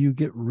like you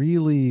get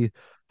really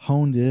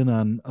honed in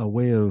on a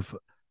way of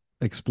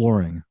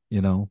exploring,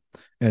 and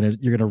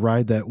you're going to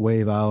ride that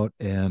wave out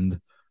and,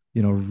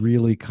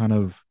 really kind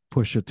of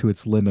push it to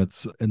its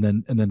limits and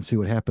then see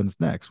what happens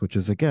next, which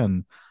is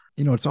again,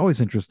 it's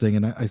always interesting.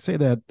 And I say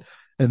that,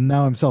 and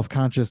now I'm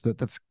self-conscious that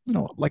that's,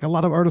 like a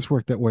lot of artists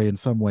work that way in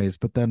some ways,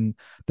 but then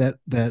that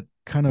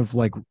kind of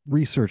like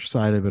research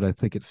side of it, I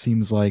think it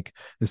seems like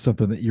is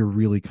something that you're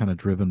really kind of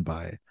driven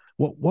by.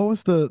 What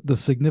was the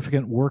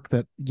significant work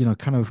that,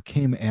 kind of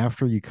came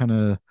after you kind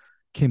of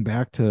came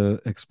back to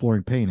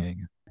exploring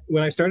painting?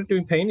 When I started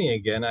doing painting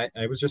again,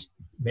 I was just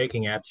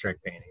making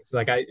abstract paintings.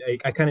 Like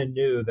I kind of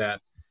knew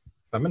that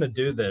if I'm going to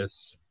do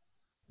this,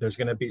 there's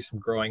going to be some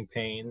growing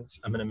pains.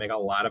 I'm going to make a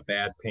lot of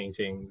bad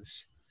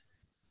paintings.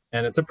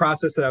 And it's a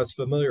process that I was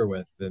familiar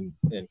with in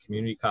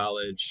community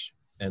college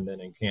and then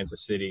in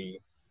Kansas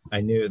City.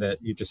 I knew that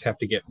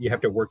you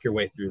have to work your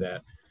way through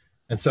that.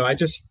 And so I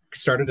just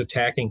started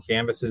attacking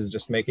canvases,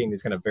 just making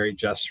these kind of very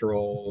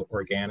gestural,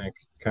 organic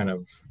kind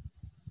of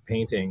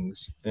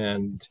paintings,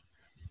 and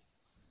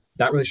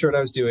not really sure what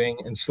I was doing,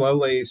 and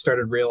slowly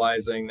started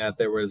realizing that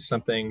there was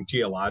something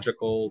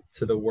geological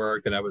to the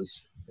work, that I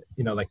was,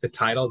 like the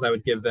titles I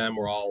would give them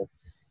were all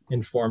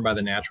informed by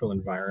the natural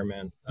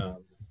environment.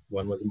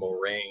 One was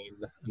moraine,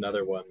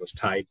 another one was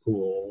tide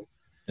pool,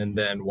 and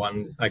then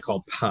one I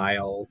called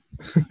pile,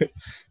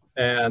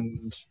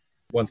 and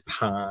one's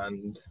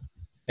pond,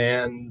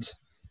 and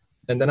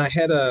then I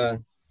had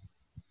an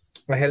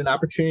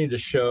opportunity to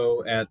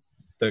show at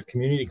the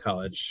community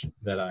college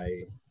that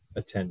I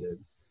attended,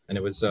 and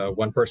it was a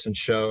one person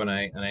show, and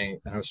I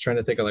was trying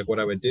to think of like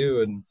what I would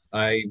do, and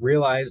I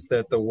realized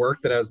that the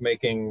work that I was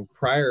making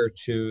prior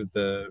to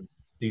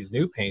these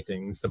new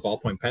paintings, the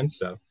ballpoint pen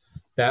stuff,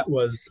 that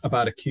was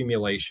about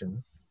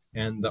accumulation.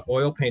 And the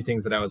oil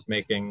paintings that I was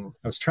making,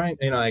 I was trying,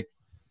 like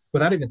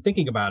without even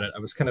thinking about it, I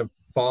was kind of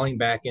falling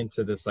back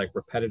into this like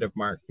repetitive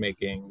mark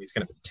making, these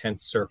kind of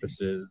intense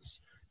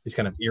surfaces, these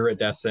kind of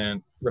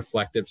iridescent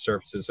reflective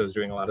surfaces. So I was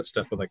doing a lot of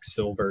stuff with like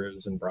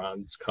silvers and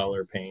bronze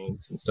color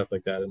paints and stuff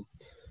like that.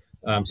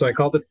 And so I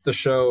called it the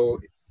show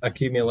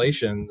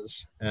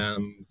Accumulations.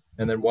 And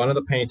then one of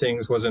the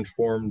paintings was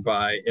informed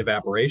by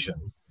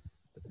evaporation.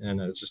 And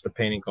it's just a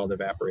painting called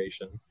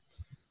Evaporation.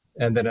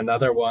 And then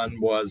another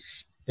one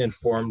was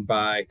informed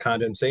by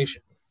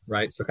condensation,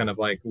 right? So kind of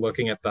like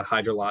looking at the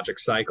hydrologic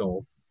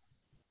cycle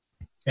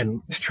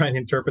and trying to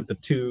interpret the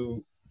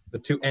two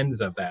ends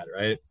of that,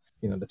 right?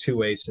 The two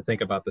ways to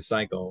think about the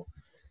cycle.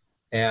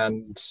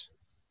 And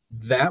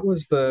that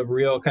was the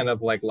real kind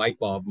of like light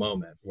bulb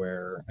moment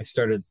where I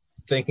started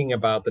thinking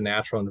about the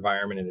natural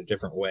environment in a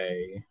different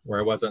way, where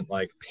I wasn't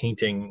like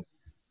painting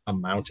a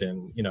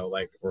mountain,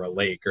 like, or a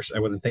lake, or I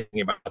wasn't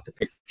thinking about the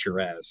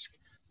picturesque,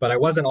 but I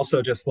wasn't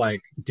also just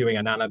like doing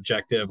a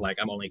non-objective, like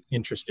I'm only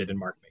interested in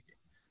mark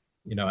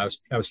making.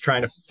 I was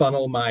trying to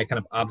funnel my kind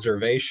of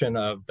observation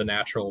of the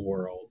natural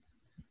world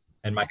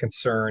and my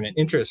concern and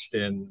interest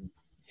in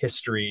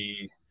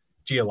history,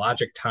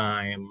 geologic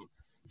time,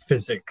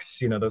 physics,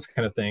 those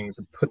kind of things,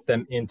 and put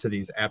them into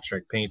these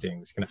abstract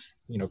paintings, kind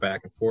of,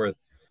 back and forth.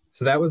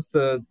 So that was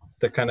the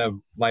kind of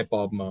light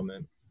bulb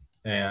moment.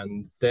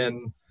 And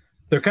then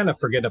they're kind of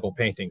forgettable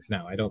paintings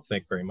now. I don't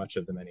think very much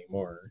of them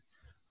anymore.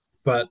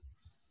 But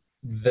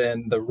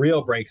then the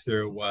real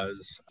breakthrough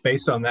was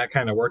based on that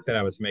kind of work that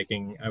I was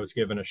making. I was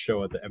given a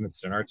show at the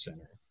Evanston Arts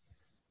Center.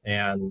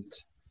 And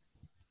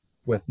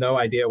with no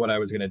idea what I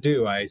was going to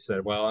do, I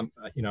said, well,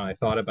 I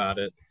thought about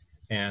it,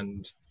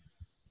 and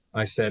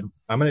I said,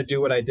 I'm going to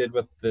do what I did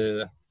with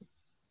the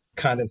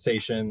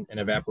condensation and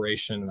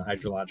evaporation and the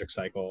hydrologic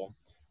cycle.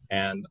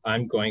 And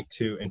I'm going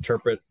to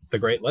interpret the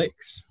Great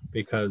Lakes,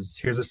 because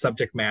here's a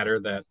subject matter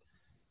that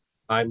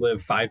I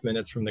live 5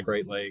 minutes from the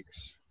Great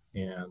Lakes,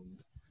 and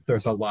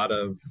there's a lot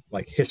of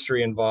like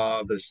history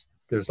involved.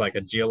 There's like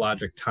a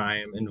geologic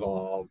time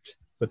involved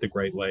with the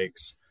Great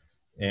Lakes,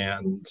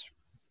 and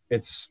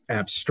it's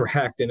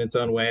abstract in its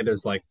own way.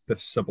 There's like the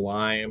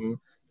sublime,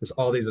 there's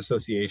all these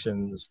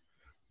associations,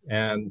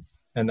 and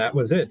that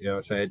was it.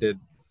 So I did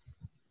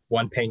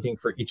one painting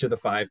for each of the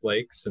 5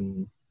 lakes,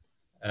 and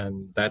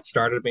that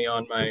started me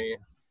on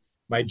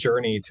my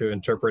journey to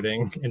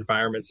interpreting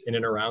environments in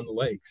and around the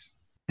lakes.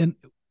 And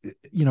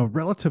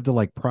relative to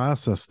like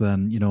process,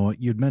 then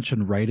you'd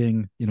mentioned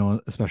writing,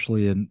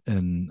 especially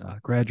in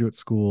graduate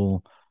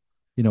school.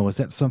 Is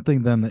that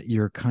something then that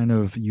you're kind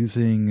of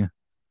using,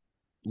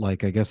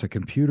 like, I guess, a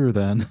computer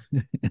then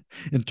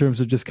in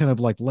terms of just kind of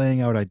like laying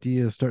out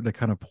ideas, starting to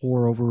kind of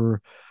pour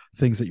over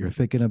things that you're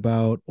thinking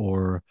about,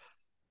 or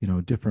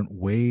different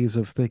ways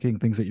of thinking,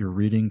 things that you're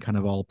reading, kind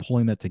of all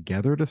pulling that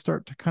together to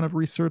start to kind of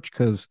research?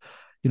 Because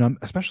I'm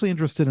especially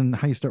interested in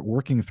how you start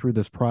working through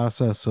this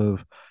process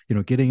of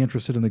getting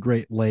interested in the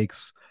Great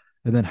Lakes,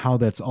 and then how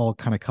that's all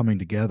kind of coming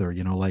together,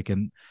 like,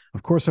 and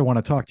of course I want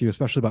to talk to you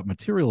especially about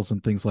materials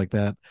and things like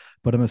that,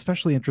 but I'm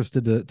especially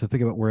interested to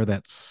think about where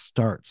that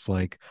starts.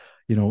 Like,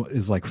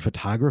 is like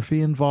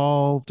photography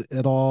involved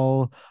at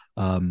all?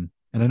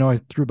 And I know I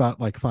threw about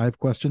like five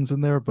questions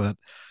in there, but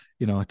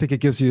I think it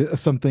gives you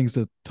some things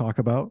to talk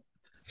about.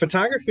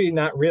 Photography,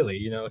 not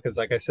really, because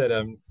like I said,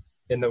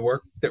 in the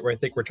work that I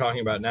think we're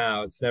talking about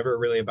now, it's never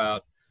really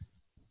about,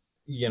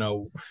 you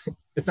know,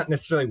 it's not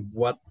necessarily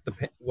what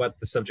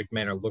the subject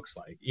matter looks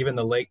like. Even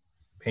the lake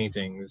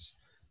paintings,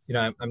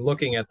 I'm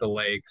looking at the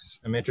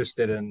lakes. I'm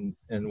interested in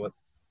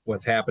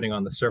what's happening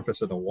on the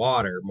surface of the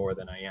water more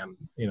than I am,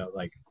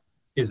 like,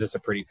 is this a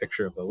pretty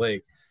picture of the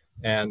lake?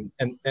 And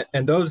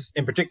those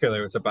in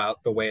particular, it's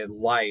about the way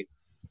light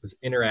was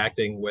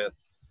interacting with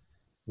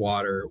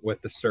water,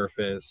 with the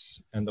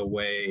surface, and the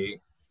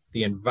way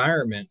the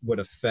environment would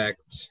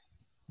affect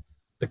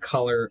the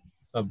color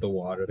of the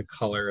water, the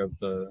color of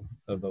the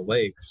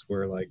lakes.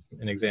 Where, like,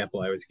 an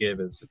example I always give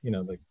is,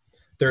 like,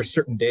 there are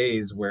certain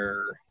days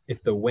where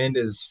if the wind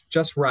is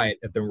just right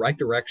at the right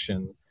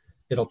direction,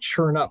 it'll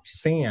churn up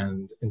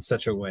sand in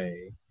such a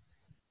way,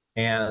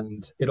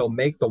 and it'll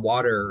make the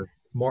water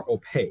more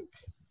opaque.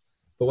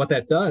 But what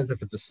that does,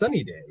 if it's a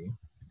sunny day,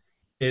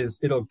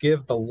 is it'll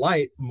give the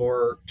light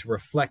more to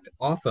reflect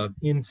off of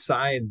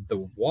inside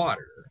the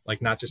water,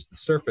 like not just the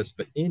surface,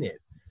 but in it.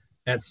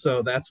 And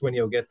so that's when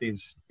you'll get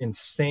these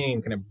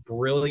insane, kind of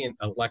brilliant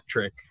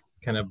electric,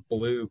 kind of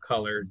blue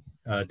colored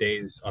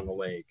days on the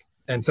lake.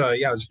 And so,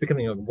 yeah, I was just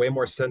becoming way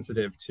more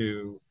sensitive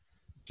to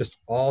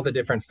just all the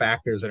different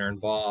factors that are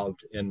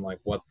involved in like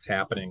what's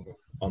happening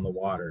on the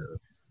water.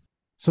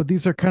 So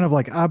these are kind of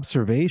like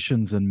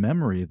observations and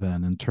memory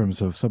then in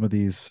terms of some of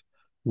these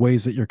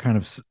ways that you're kind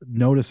of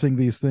noticing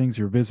these things,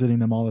 you're visiting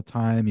them all the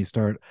time, you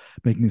start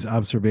making these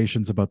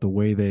observations about the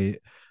way they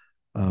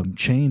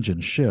change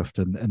and shift,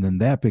 and then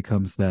that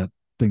becomes that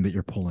thing that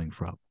you're pulling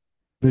from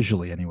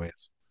visually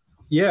anyways.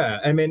 Yeah,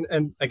 I mean,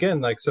 and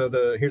again, like, so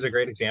here's a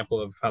great example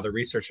of how the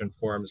research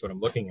informs what I'm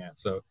looking at.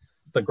 So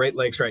the Great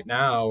Lakes right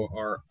now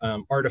are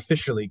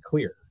artificially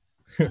clear.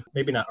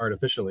 Maybe not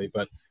artificially,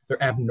 but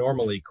they're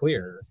abnormally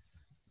clear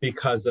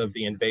because of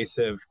the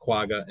invasive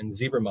quagga and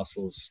zebra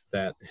mussels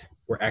that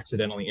were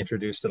accidentally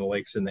introduced to the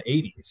lakes in the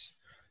 80s.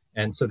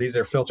 And so these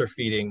are filter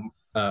feeding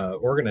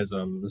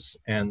organisms,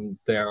 and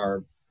there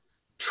are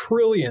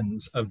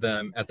trillions of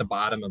them at the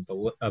bottom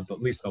of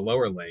at least the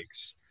lower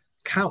lakes.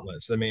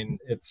 Countless. I mean,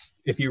 it's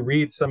if you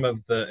read some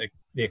of the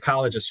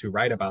ecologists who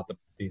write about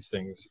these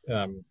things,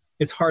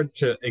 it's hard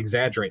to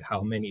exaggerate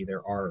how many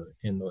there are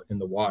in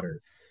the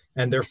water,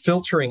 and they're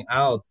filtering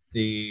out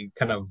the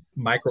kind of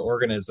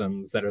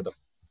microorganisms that are the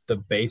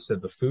base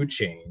of the food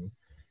chain,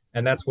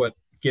 and that's what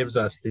gives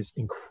us these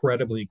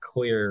incredibly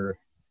clear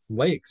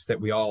lakes that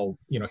we all,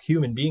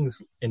 human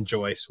beings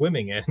enjoy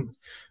swimming in.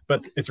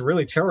 But it's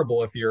really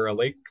terrible if you're a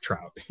lake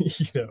trout,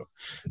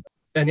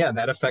 And yeah,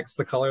 that affects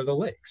the color of the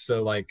lake.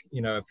 So, like,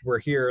 if we're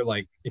here,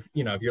 like, if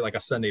you're like a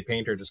Sunday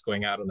painter just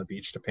going out on the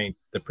beach to paint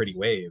the pretty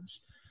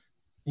waves,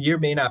 you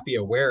may not be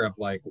aware of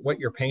like what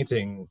you're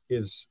painting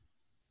is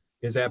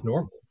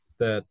abnormal.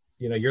 That,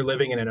 you're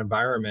living in an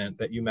environment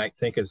that you might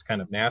think is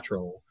kind of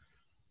natural,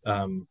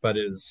 but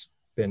has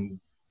been,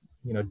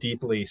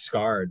 deeply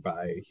scarred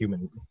by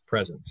human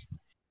presence.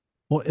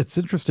 Well, it's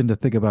interesting to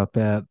think about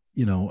that,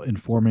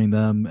 informing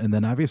them. And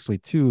then obviously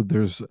too,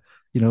 there's,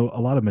 a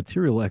lot of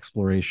material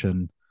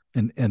exploration.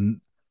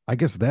 And I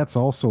guess that's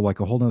also like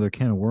a whole nother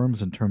can of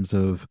worms in terms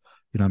of,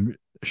 I'm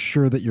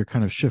sure that you're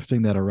kind of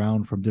shifting that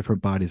around from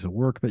different bodies of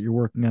work that you're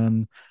working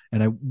on.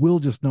 And I will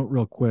just note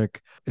real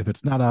quick, if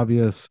it's not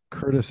obvious,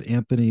 Curtis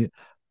Anthony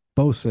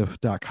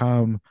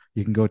Bozif.com.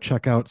 You can go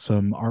check out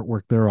some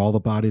artwork there. All the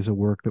bodies of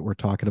work that we're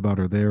talking about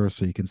are there,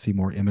 so you can see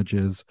more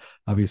images.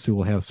 Obviously,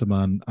 we'll have some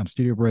on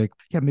Studio Break.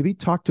 Yeah, maybe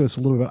talk to us a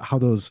little bit about how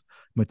those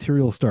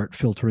materials start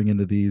filtering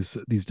into these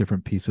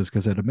different pieces,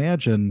 because I'd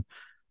imagine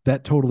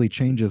that totally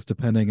changes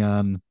depending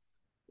on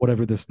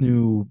whatever this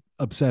new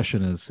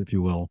obsession is, if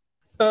you will.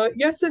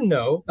 Yes and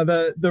no.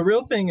 The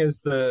real thing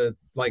is the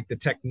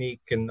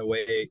technique and the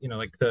way,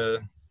 like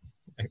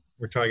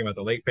we're talking about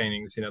the lake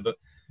paintings.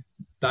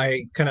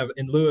 I kind of,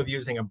 in lieu of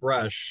using a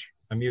brush,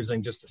 I'm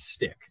using just a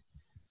stick.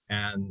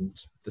 And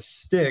the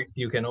stick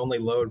you can only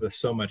load with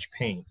so much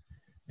paint.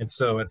 And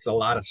so it's a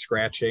lot of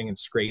scratching and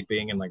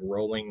scraping and like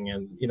rolling,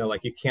 and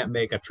like you can't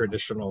make a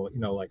traditional,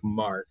 like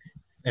mark.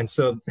 And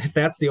so if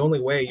that's the only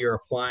way you're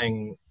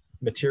applying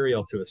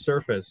material to a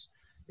surface,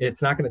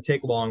 it's not going to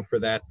take long for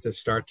that to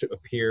start to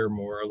appear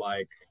more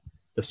like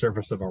the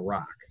surface of a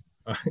rock,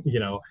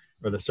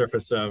 or the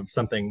surface of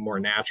something more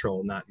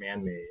natural, not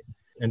man-made.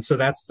 And so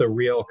that's the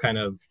real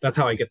that's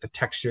how I get the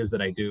textures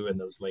that I do in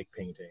those lake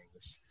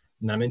paintings.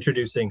 And I'm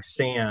introducing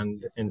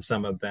sand in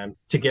some of them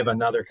to give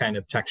another kind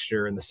of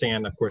texture. And the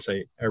sand, of course,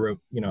 I wrote,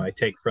 I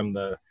take from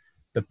the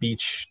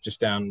beach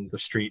just down the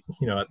street,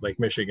 at Lake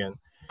Michigan.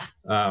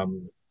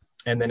 And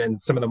then in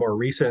some of the more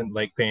recent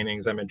lake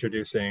paintings, I'm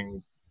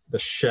introducing the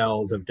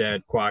shells of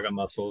dead quagga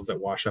mussels that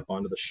wash up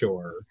onto the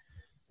shore,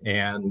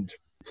 and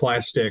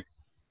plastic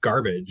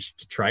garbage,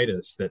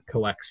 detritus, that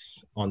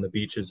collects on the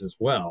beaches as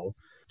well,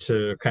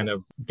 to kind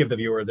of give the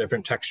viewer a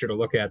different texture to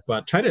look at,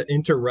 but try to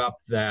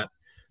interrupt that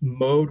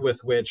mode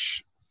with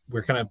which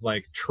we're kind of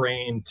like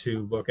trained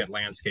to look at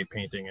landscape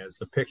painting as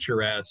the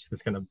picturesque,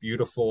 this kind of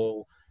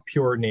beautiful,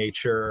 pure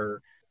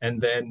nature. And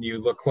then you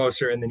look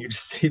closer and then you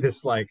just see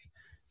this like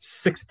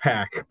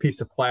 6-pack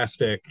piece of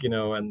plastic,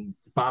 and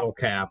bottle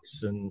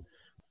caps and,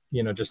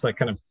 just like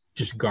kind of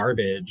just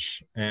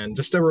garbage. And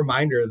just a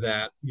reminder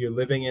that you're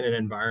living in an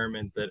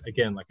environment that,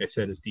 again, like I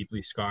said, is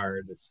deeply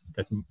scarred.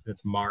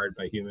 That's marred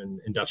by human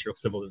industrial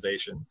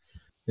civilization.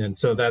 And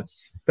so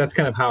that's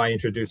kind of how I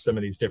introduce some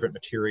of these different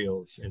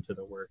materials into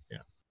the work. Yeah.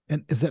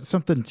 And is that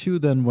something too,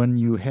 then when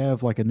you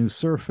have like a new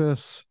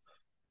surface,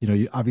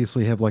 you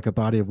obviously have like a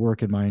body of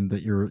work in mind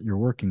that you're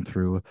working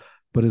through,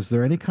 but is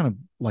there any kind of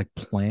like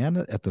plan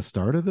at the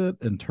start of it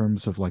in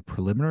terms of like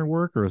preliminary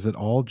work, or is it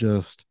all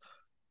just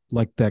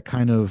like that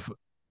kind of,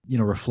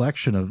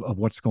 reflection of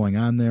what's going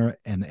on there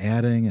and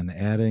adding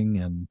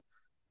and,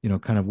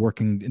 kind of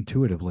working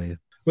intuitively?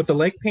 With the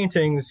lake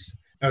paintings,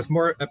 I was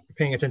more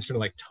paying attention to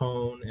like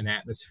tone and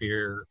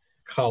atmosphere,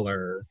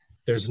 color.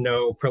 There's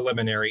no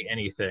preliminary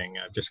anything.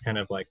 I've just kind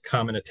of like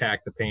come and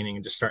attack the painting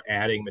and just start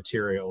adding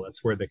material.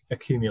 That's where the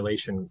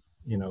accumulation,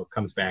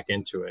 comes back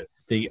into it.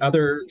 The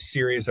other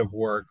series of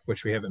work,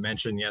 which we haven't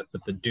mentioned yet,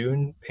 but the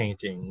dune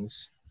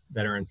paintings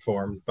that are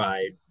informed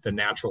by the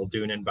natural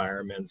dune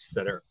environments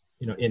that are,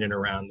 in and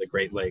around the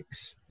Great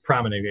Lakes.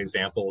 Prominent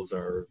examples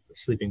are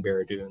Sleeping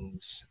Bear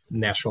Dunes,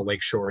 National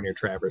Lakeshore near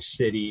Traverse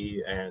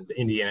City, and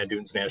Indiana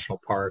Dunes National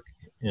Park,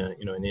 in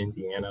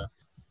Indiana.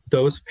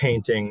 Those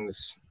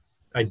paintings,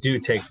 I do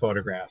take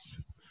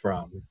photographs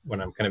from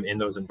when I'm kind of in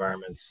those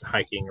environments,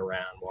 hiking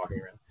around,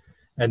 walking around,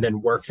 and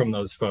then work from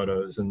those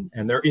photos. And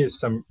there is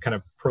some kind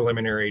of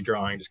preliminary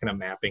drawing, just kind of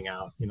mapping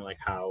out, like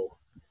how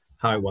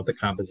I want the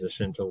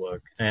composition to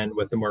look. And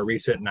with the more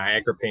recent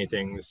Niagara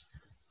paintings,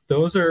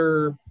 those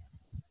are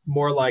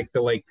more like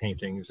the lake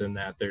paintings in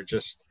that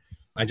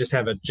I just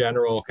have a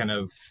general kind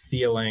of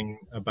feeling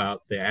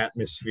about the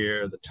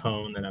atmosphere, the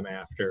tone that I'm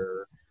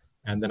after.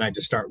 And then I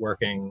just start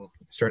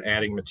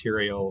adding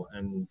material.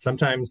 And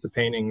sometimes the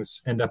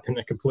paintings end up in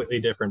a completely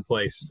different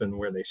place than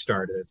where they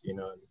started, and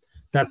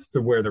that's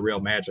where the real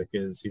magic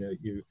is.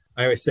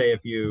 I always say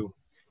if you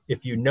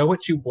know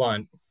what you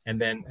want, and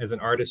then as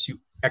an artist, you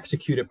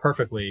execute it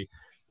perfectly,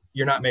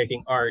 you're not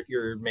making art,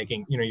 you're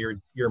making,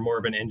 you're more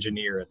of an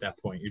engineer at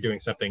that point. You're doing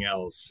something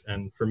else.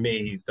 And for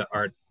me, the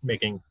art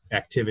making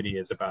activity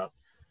is about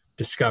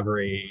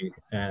discovery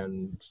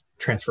and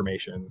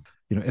transformation.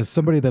 As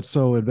somebody that's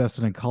so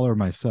invested in color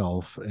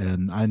myself,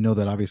 and I know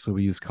that obviously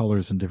we use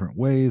colors in different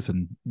ways,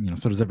 and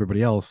so does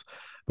everybody else,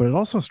 but it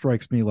also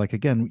strikes me like,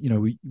 again,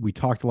 we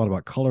talked a lot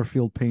about color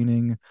field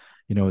painting.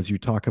 As you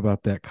talk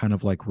about that kind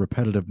of like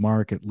repetitive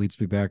mark, it leads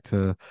me back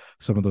to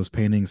some of those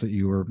paintings that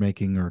you were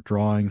making or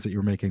drawings that you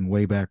were making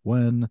way back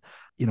when.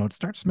 It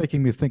starts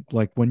making me think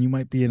like when you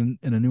might be in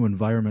a new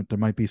environment, there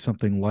might be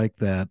something like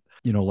that,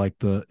 like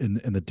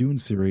in the Dune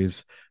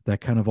series, that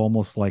kind of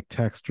almost like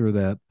texture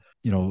that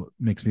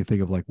makes me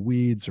think of like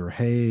weeds or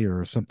hay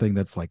or something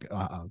that's like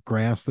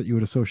grass that you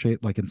would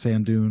associate like in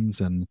sand dunes.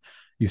 And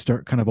you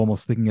start kind of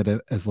almost thinking of it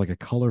as like a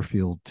color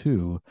field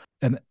too.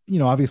 And,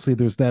 obviously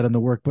there's that in the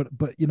work, but,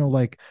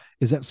 like,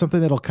 is that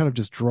something that'll kind of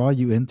just draw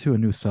you into a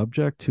new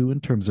subject too,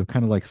 in terms of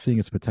kind of like seeing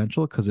its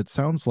potential? Cause it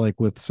sounds like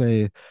with,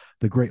 say,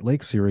 the Great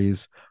Lakes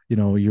series,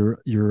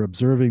 you're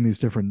observing these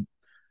different,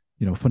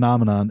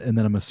 phenomenon. And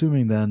then I'm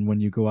assuming then when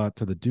you go out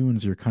to the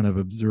dunes, you're kind of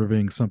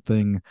observing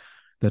something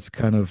that's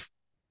kind of,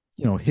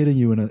 hitting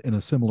you in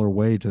a similar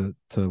way to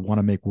want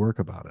to make work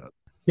about it.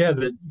 Yeah,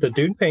 the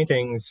dune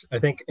paintings, I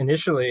think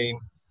initially,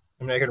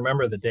 I can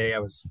remember the day I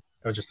was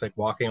just like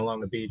walking along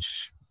the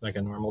beach like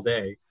a normal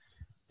day.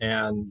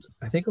 And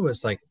I think it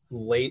was like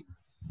late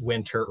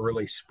winter,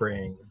 early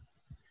spring.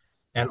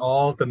 And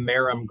all the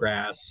marum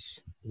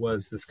grass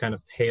was this kind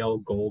of pale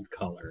gold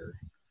color.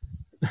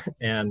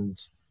 And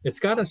it's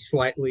got a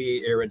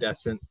slightly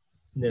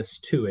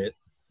iridescentness to it.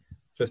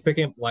 So it's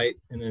picking up light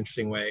in an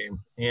interesting way.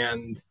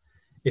 And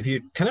if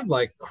you kind of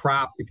like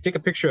if you take a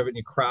picture of it and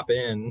you crop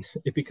in,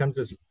 it becomes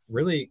this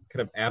really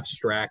kind of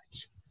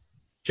abstract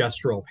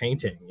gestural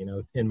painting,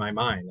 in my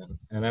mind.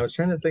 And I was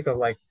trying to think of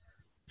like,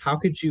 how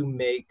could you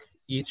make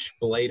each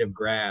blade of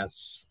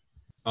grass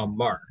a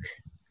mark,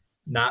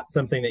 not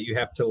something that you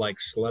have to like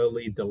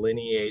slowly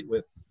delineate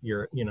with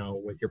your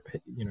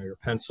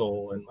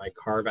pencil and like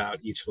carve out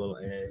each little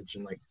edge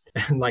and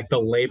like the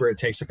labor it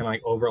takes to kind of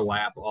like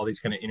overlap all these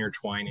kind of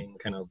intertwining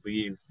kind of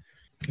leaves.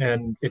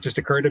 And it just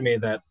occurred to me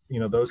that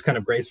those kind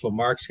of graceful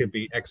marks could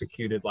be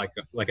executed like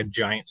a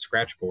giant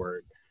scratch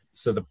board.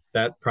 So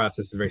that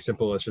process is very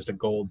simple. It's just a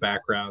gold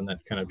background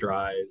that kind of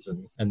dries,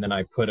 and then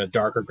I put a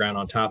darker ground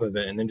on top of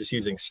it, and then just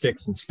using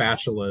sticks and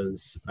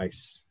spatulas,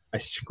 I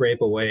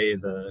scrape away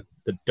the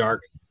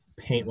dark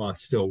paint while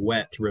it's still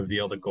wet to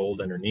reveal the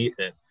gold underneath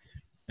it,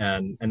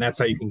 and that's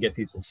how you can get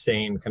these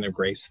insane kind of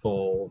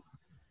graceful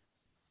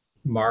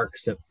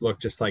marks that look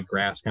just like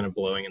grass kind of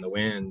blowing in the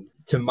wind.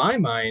 To my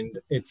mind,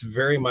 it's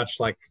very much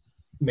like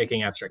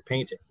making abstract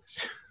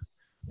paintings.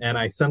 And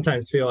I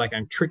sometimes feel like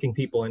I'm tricking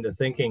people into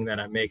thinking that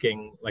I'm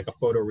making like a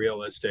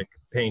photorealistic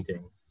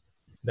painting.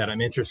 that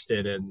I'm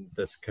interested in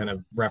this kind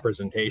of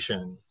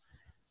representation.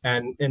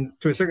 And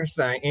to a certain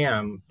extent I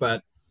am,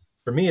 but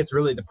for me it's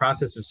really the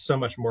process is so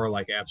much more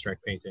like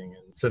abstract painting.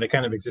 And so they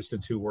kind of exist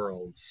in two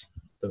worlds,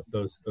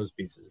 those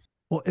pieces.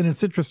 Well, and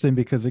it's interesting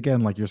because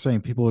again, like you're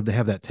saying, people would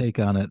have that take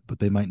on it, but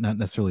they might not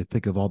necessarily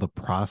think of all the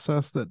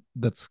process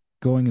that's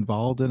going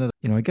involved in it.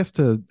 I guess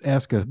to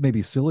ask a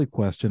maybe silly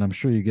question, I'm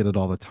sure you get it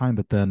all the time,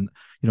 but then,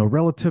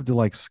 relative to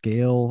like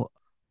scale,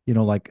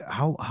 like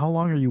how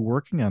long are you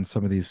working on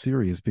some of these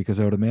series? Because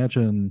I would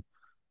imagine,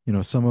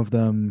 some of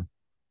them,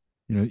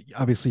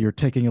 obviously you're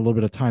taking a little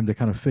bit of time to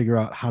kind of figure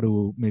out how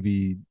to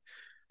maybe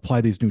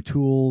apply these new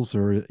tools,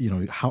 or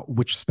how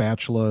which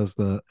spatula is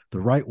the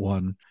right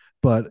one.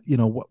 But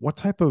what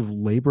type of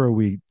labor are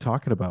we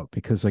talking about?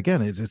 Because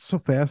again, it's so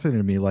fascinating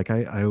to me. Like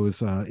I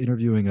was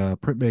interviewing a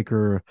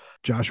printmaker,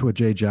 Joshua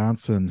J.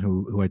 Johnson,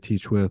 who I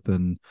teach with,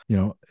 and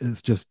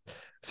it's just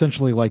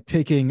essentially like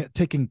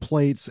taking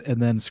plates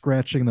and then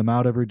scratching them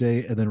out every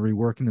day and then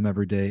reworking them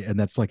every day, and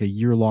that's like a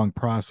year-long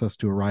process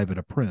to arrive at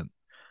a print.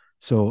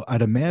 So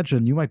I'd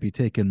imagine you might be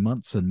taking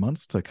months and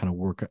months to kind of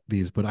work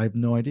these, but I have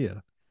no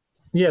idea.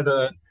 Yeah,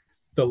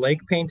 the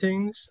lake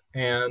paintings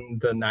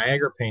and the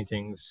Niagara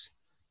paintings,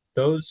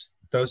 those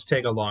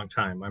take a long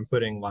time. I'm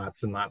putting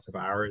lots and lots of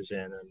hours in,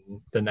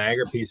 and the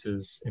Niagara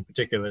pieces in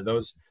particular,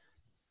 those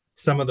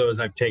some of those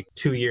I've taken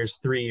 2 years,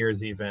 3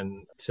 years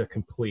even to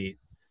complete.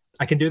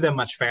 I can do them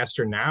much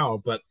faster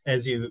now, but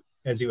as you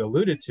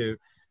alluded to,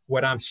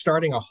 when I'm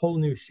starting a whole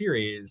new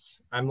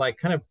series, I'm like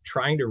kind of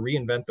trying to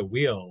reinvent the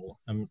wheel.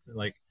 I'm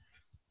like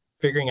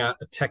figuring out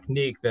a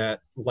technique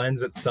that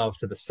lends itself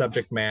to the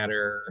subject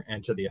matter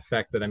and to the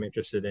effect that I'm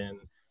interested in.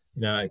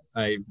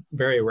 I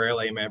very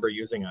rarely am ever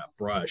using a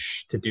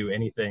brush to do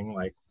anything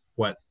like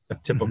what a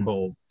Mm-hmm.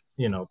 typical,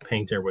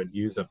 painter would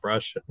use a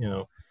brush.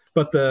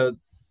 But the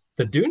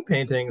dune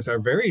paintings are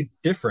very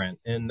different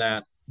in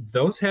that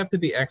those have to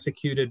be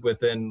executed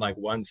within like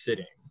one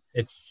sitting.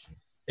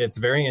 It's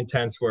very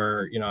intense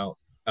where,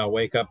 I'll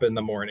wake up in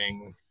the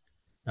morning,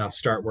 I'll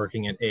start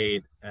working at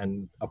 8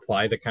 and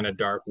apply the kind of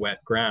dark,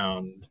 wet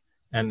ground.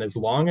 And as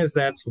long as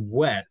that's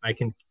wet, I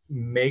can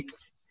make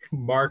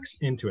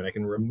marks into it. I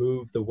can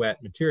remove the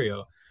wet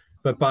material.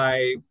 But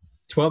by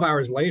 12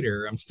 hours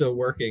later, I'm still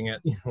working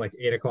at like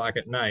 8 o'clock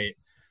at night.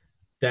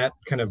 That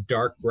kind of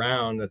dark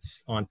brown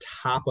that's on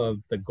top of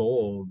the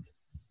gold,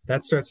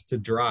 that starts to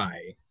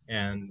dry.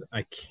 And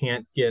I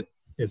can't get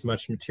as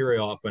much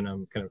material off when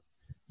I'm kind of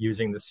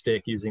using the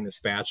stick, using the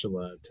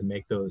spatula to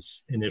make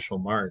those initial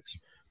marks,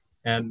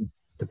 and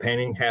the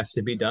painting has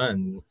to be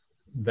done.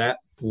 That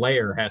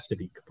layer has to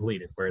be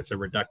completed where it's a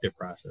reductive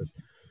process.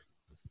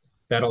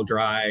 That'll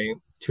dry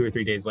 2 or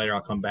 3 days later.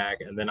 I'll come back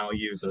and then I'll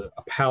use a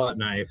palette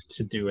knife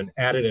to do an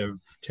additive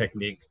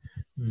technique,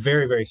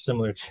 very, very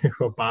similar to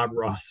a Bob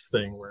Ross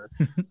thing where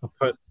I'll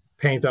put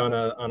paint on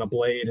a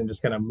blade and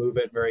just kind of move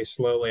it very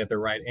slowly at the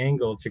right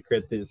angle to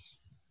create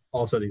this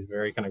also these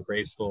very kind of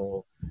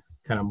graceful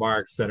kind of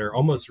marks that are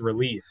almost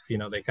relief.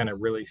 They kind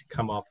of really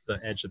come off the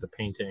edge of the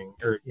painting,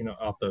 or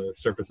off the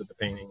surface of the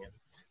painting, and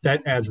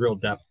that adds real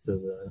depth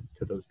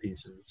to those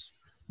pieces.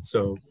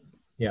 So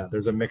yeah,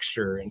 there's a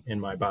mixture in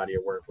my body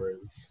of work where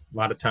it's a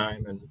lot of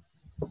time and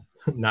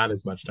not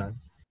as much time.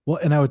 Well,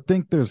 and I would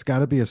think there's got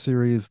to be a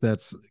series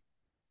that's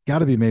got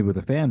to be made with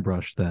a fan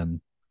brush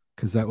then,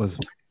 because that was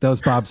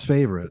Bob's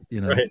favorite.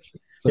 Right.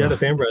 Yeah, So the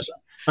fan brush.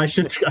 I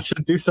should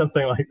do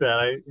something like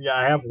that.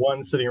 I have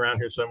one sitting around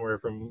here somewhere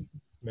from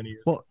many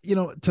years ago.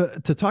 well,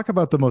 to talk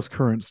about the most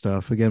current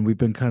stuff, again, we've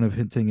been kind of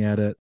hinting at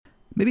it.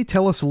 Maybe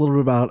tell us a little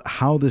bit about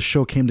how this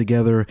show came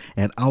together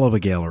at Oliva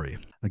Gallery.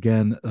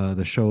 Again,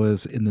 the show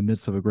is in the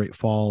midst of a great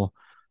fall.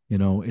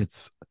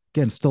 It's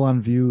again still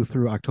on view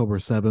through October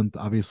 7th.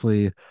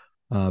 Obviously,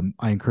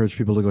 I encourage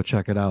people to go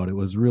check it out. It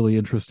was really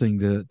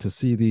interesting to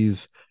see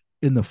these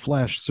in the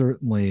flesh.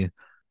 Certainly,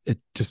 it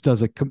just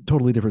does a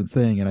totally different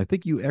thing. And I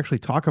think you actually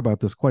talk about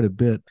this quite a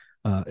bit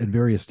in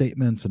various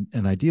statements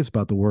and ideas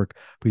about the work.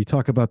 But you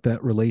talk about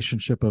that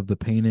relationship of the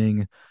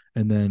painting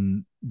and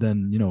then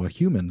a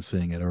human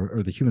seeing it,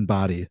 or the human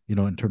body,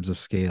 in terms of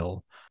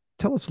scale.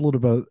 Tell us a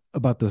little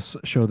about this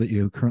show that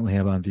you currently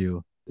have on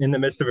view. In the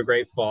midst of a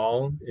great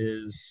fall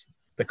is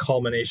the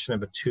culmination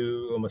of a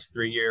almost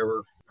 3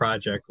 year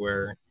project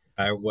where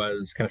I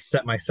was kind of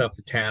set myself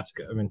the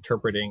task of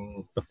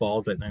interpreting the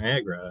falls at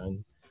Niagara.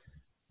 And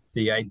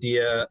the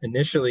idea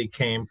initially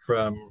came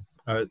from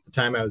at the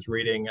time I was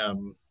reading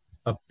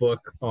a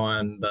book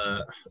on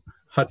the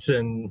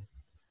Hudson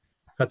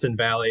Hudson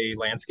Valley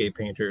landscape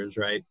painters,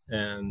 right?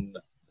 And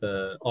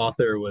the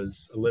author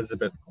was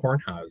Elizabeth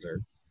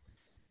Kornhauser.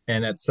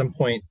 And at some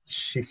point,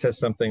 she says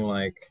something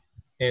like,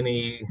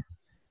 any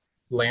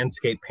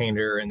landscape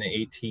painter in the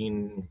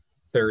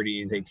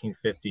 1830s,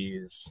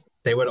 1850s,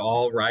 they would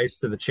all rise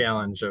to the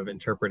challenge of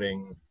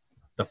interpreting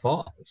the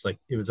fall. It's like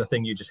it was a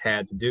thing you just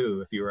had to do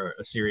if you were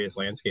a serious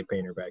landscape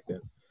painter back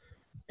then.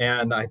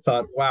 And I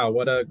thought, wow,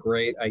 what a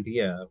great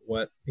idea.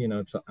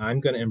 I'm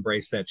going to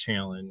embrace that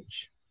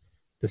challenge.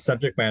 The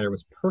subject matter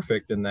was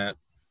perfect in that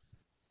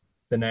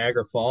the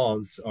Niagara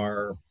Falls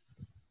are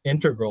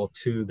integral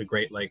to the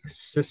Great Lakes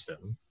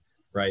system,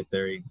 right?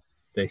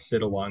 They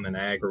sit along the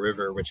Niagara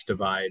River, which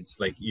divides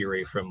Lake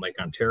Erie from Lake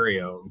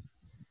Ontario,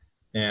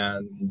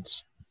 and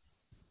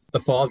the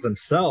falls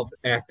themselves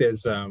act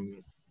as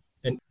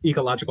an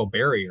ecological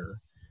barrier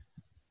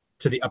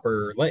to the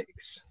upper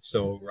lakes.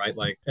 So, right,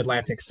 like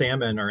Atlantic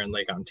salmon are in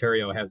Lake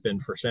Ontario, have been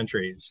for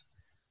centuries,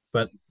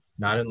 but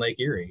not in Lake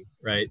Erie,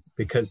 right?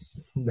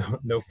 Because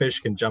no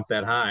fish can jump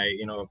that high,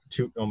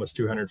 almost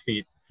 200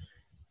 feet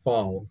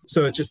fall.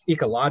 So it just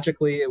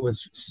ecologically, it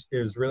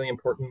was really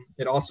important.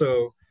 It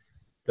also,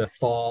 the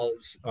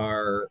falls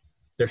are,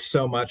 there's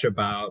so much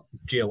about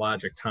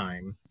geologic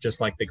time, just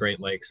like the Great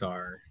Lakes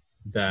are,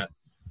 that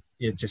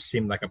it just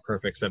seemed like a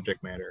perfect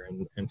subject matter.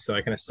 And so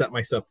I kind of set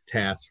myself a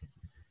task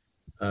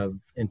of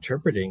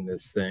interpreting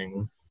this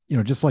thing.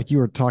 Just like you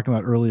were talking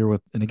about earlier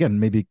with, and again,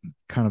 maybe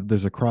kind of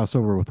there's a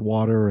crossover with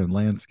water and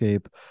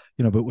landscape,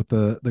 but with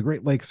the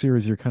Great Lakes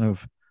series, you're kind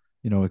of,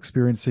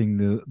 experiencing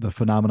the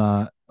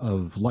phenomena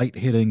of light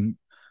hitting,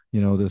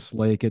 this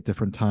lake at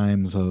different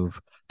times,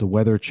 of the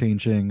weather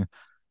changing.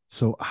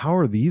 So how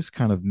are these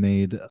kind of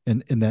made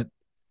in that,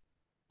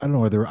 I don't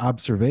know, are there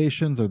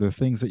observations? Are there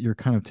things that you're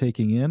kind of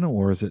taking in,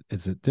 or is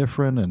it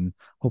different? And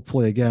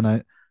hopefully, again,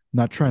 I'm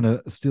not trying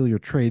to steal your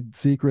trade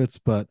secrets,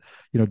 but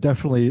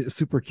definitely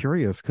super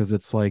curious, because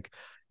it's like,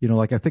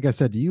 like I think I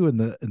said to you in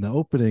the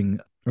opening,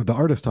 or the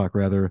artist talk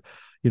rather,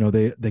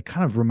 they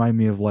kind of remind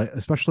me of, like,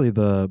 especially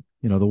the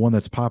one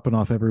that's popping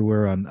off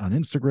everywhere on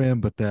Instagram,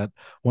 but that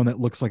one that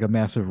looks like a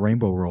massive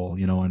rainbow roll,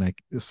 and I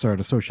started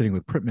associating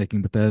with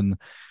printmaking. But then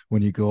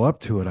when you go up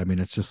to it, I mean,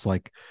 it's just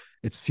like,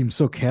 it seems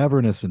so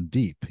cavernous and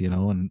deep,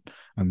 and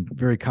I'm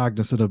very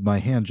cognizant of my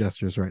hand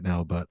gestures right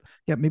now. But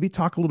yeah, maybe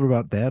talk a little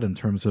about that in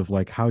terms of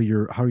like how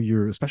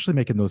you're especially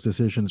making those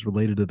decisions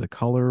related to the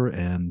color,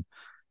 and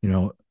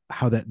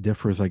how that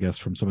differs, I guess,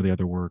 from some of the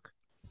other work.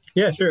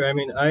 Yeah, sure. I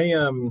mean,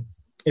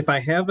 if I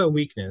have a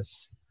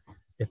weakness,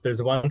 if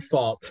there's one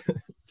fault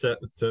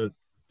to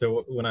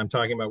when I'm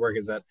talking about work,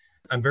 is that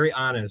I'm very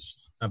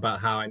honest about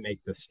how I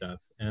make this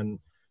stuff, and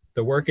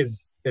the work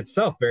is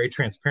itself very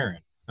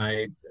transparent.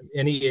 I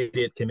Any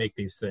idiot can make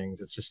these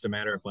things. It's just a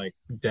matter of like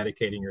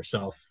dedicating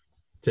yourself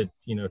to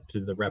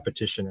the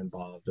repetition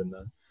involved, and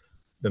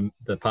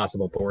the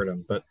possible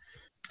boredom. But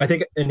I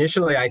think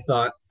initially I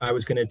thought I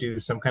was going to do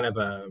some kind of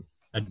a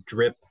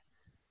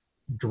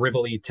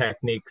dribbly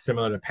technique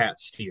similar to Pat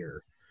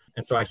Steer.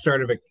 And so I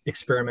started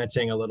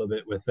experimenting a little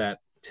bit with that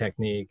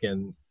technique,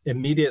 and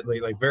immediately,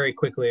 like very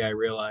quickly, I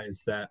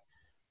realized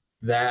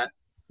that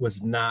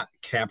was not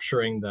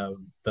capturing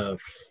the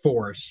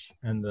force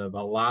and the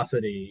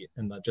velocity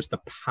and just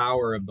the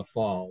power of the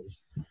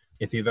falls.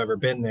 If you've ever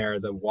been there,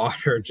 the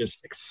water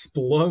just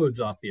explodes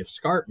off the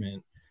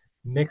escarpment,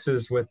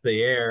 mixes with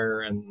the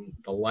air, and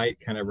the light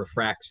kind of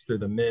refracts through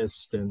the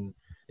mist. And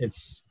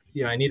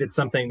I needed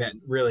something that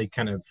really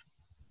kind of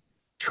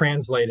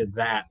translated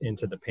that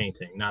into the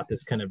painting, not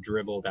this kind of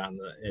dribble down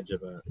the edge of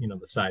the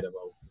side of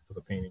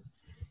a painting.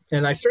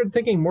 And I started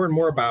thinking more and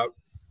more about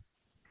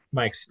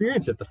my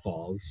experience at the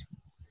falls,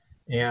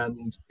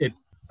 and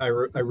I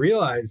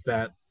realized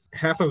that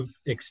half of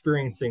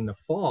experiencing the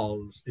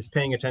falls is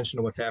paying attention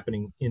to what's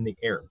happening in the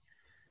air.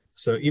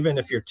 So even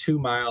if you're 2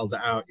 miles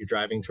out, you're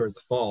driving towards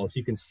the falls,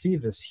 you can see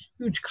this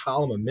huge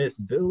column of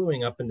mist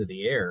billowing up into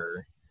the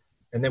air.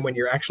 And then when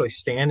you're actually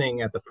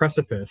standing at the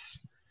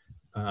precipice,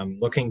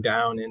 looking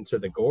down into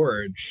the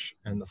gorge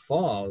and the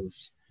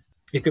falls,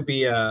 it could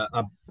be a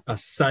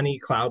sunny,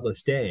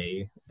 cloudless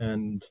day,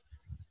 and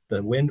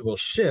the wind will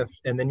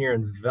shift, and then you're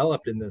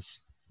enveloped in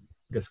this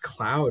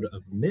cloud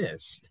of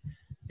mist.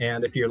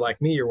 And if you're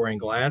like me, you're wearing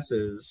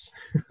glasses,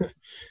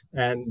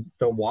 and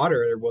the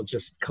water will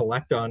just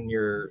collect on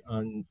your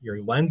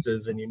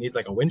lenses, and you need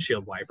like a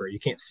windshield wiper. You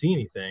can't see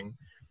anything,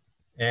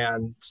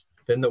 and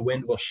then the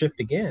wind will shift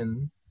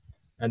again,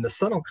 and the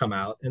sun will come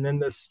out, and then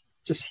this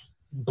just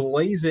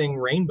blazing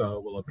rainbow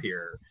will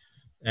appear.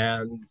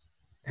 And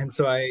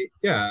so I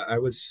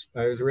was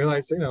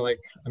realizing, like,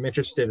 I'm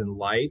interested in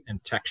light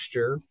and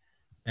texture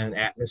and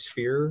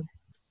atmosphere,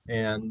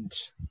 and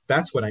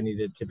that's what I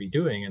needed to be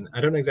doing. And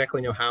I don't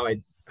exactly know how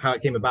it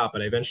came about,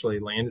 but I eventually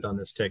landed on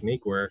this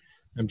technique where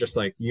I'm just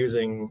like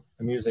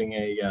I'm using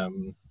a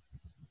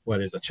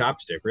what is a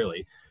chopstick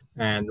really,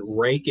 and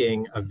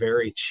raking a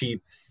very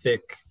cheap,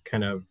 thick,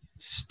 kind of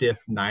stiff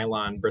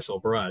nylon bristle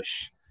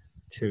brush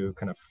to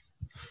kind of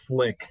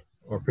flick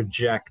or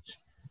project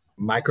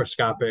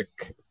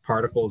microscopic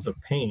particles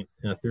of paint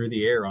through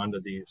the air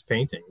onto these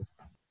paintings.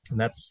 And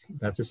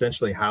that's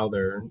essentially how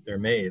they're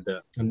made.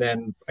 And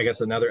then I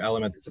guess another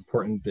element that's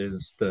important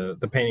is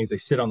the paintings. They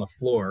sit on the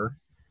floor,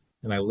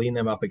 and I lean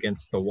them up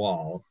against the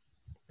wall,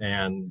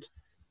 and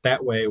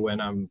that way,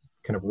 when I'm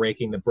kind of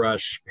raking the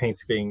brush,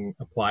 paint's being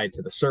applied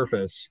to the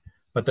surface.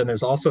 But then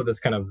there's also this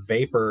kind of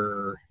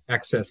vapor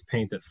excess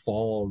paint that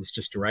falls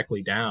just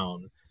directly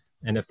down.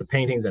 And if the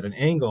painting's at an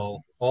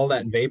angle, all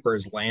that vapor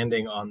is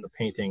landing on the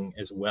painting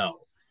as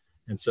well.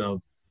 And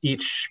so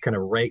each kind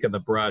of rake of the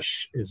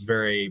brush is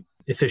very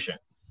efficient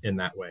in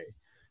that way.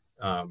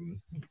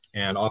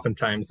 And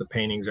oftentimes the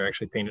paintings are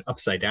actually painted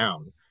upside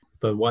down.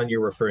 the one you're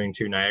referring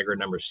to, Niagara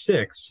number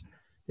 6,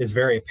 is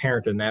very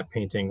apparent in that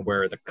painting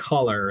where the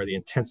color, the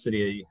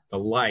intensity, the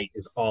light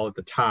is all at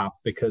the top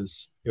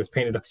because it was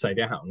painted upside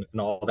down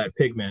and all that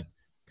pigment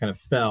kind of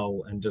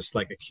fell and just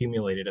like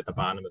accumulated at the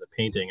bottom of the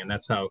painting. And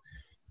that's how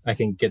I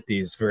can get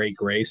these very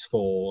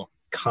graceful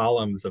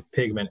columns of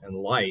pigment and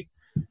light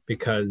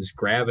because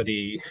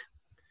gravity,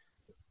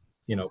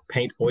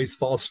 paint always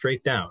falls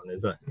straight down.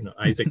 Is a,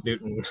 Isaac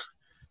Newton.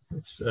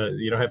 It's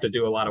you don't have to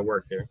do a lot of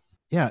work there.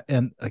 Yeah,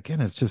 and again,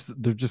 it's just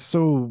they're just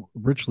so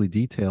richly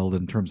detailed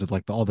in terms of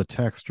like all the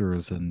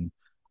textures, and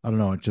I don't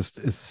know, it just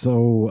is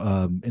so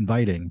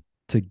inviting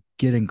to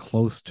getting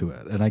close to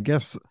it. And I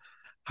guess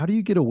how do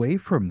you get away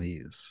from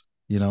these?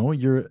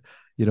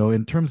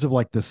 In terms of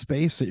like the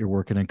space that you're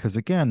working in, because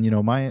again,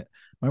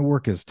 my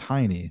work is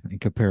tiny in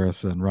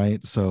comparison,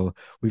 right? So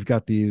we've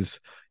got these,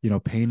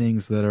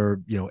 paintings that are,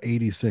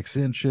 86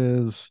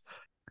 inches.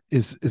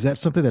 Is that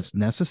something that's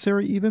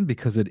necessary even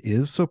because it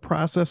is so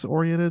process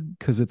oriented?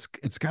 Because it's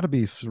got to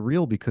be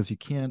surreal because you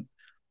can't,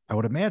 I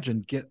would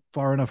imagine, get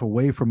far enough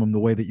away from them the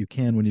way that you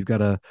can when you've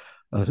got a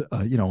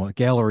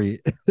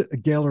gallery a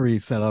gallery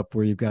set up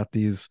where you've got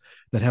these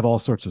that have all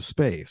sorts of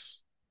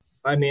space.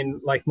 I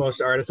mean, like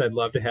most artists, I'd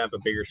love to have a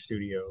bigger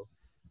studio.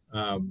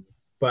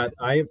 But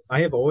I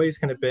have always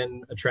kind of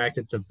been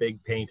attracted to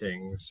big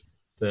paintings.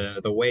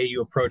 The way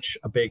you approach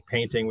a big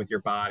painting with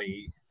your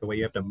body, the way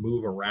you have to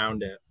move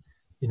around it,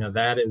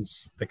 that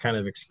is the kind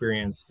of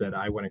experience that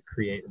I want to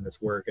create in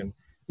this work. And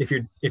if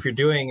you're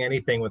doing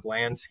anything with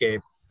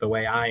landscape the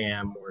way I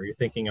am, or you're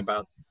thinking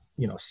about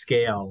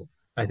scale,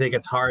 I think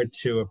it's hard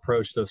to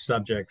approach those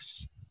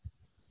subjects.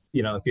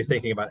 If you're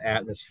thinking about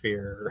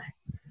atmosphere,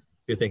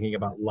 if you're thinking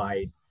about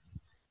light,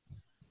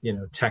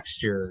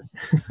 texture,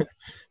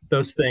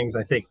 those things.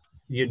 I think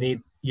you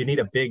need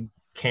a big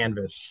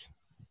canvas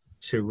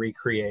to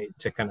recreate,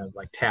 to kind of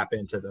like tap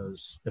into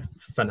those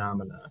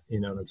phenomena. You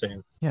know what I'm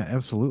saying? Yeah,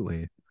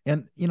 absolutely.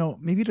 And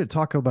maybe to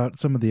talk about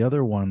some of the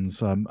other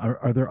ones,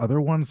 are there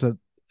other ones that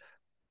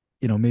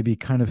maybe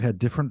kind of had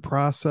different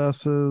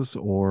processes,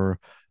 or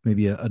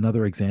maybe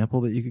another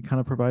example that you could kind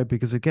of provide?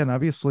 Because again,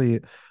 obviously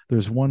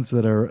there's ones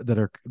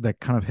that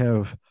kind of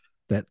have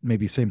that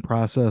maybe same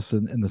process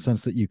in the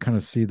sense that you kind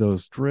of see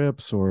those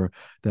drips or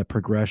that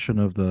progression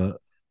of the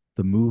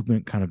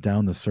movement kind of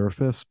down the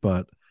surface.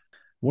 But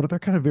what other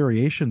kind of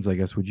variations, I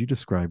guess, would you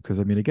describe? Because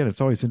I mean, again,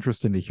 it's always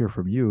interesting to hear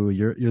from you.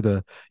 You're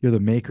the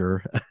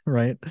maker,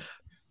 right?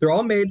 They're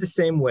all made the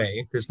same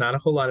way. There's not a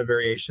whole lot of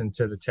variation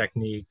to the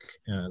technique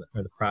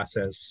or the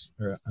process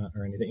or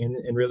anything.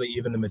 And really,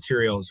 even the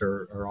materials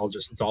are all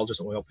it's all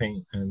just oil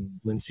paint and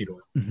linseed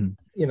oil.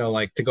 Mm-hmm.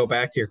 Like to go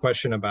back to your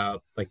question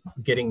about like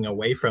getting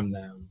away from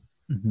them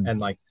Mm-hmm. and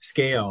like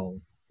scale.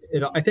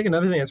 I think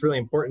another thing that's really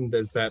important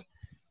is that,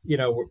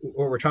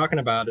 what we're talking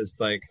about is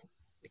like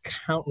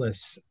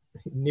countless,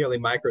 nearly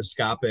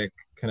microscopic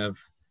kind of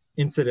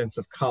incidents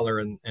of color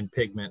and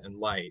pigment and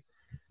light,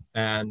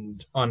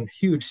 and on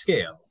huge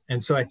scale.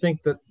 And so I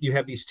think that you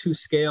have these two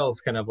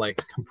scales kind of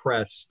like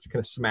compressed, kind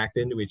of smacked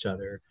into each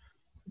other,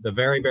 the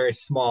very, very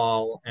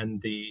small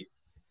and the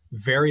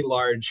very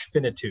large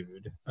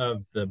finitude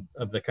of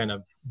the kind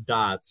of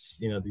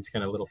dots, these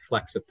kind of little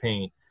flecks of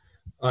paint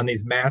on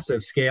these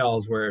massive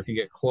scales where if you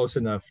get close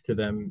enough to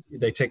them,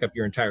 they take up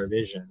your entire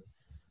vision.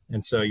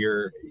 And so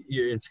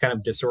it's kind of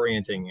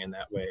disorienting in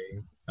that way.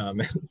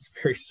 It's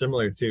very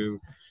similar to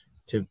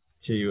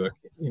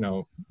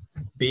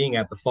being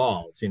at the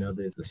falls.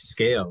 The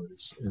scale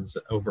is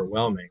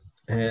overwhelming.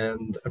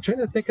 And I'm trying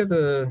to think of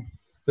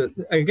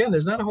again,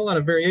 there's not a whole lot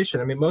of variation.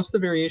 I mean, most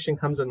of the variation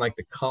comes in like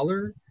the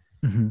color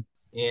Mm-hmm.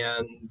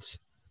 and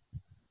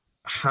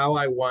how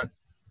I want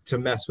to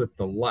mess with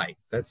the light.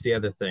 That's the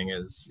other thing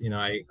is,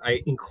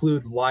 I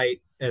include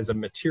light as a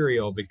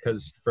material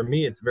because for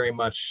me, it's very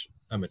much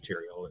a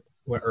material.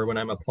 Or when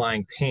I'm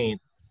applying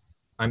paint,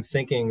 I'm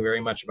thinking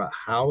very much about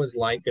how is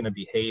light going to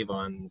behave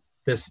on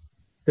this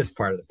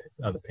part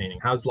of the painting.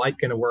 How's light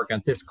going to work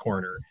on this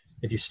corner?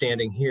 If you're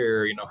standing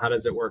here, how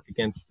does it work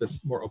against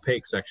this more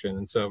opaque section?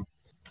 And so,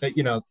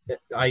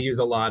 I use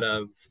a lot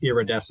of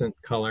iridescent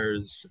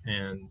colors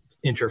and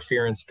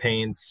interference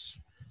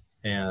paints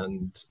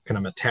and kind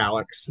of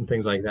metallics and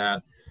things like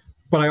that.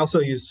 But I also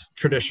use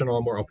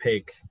traditional, more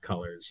opaque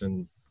colors,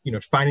 and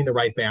finding the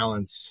right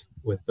balance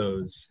with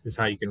those is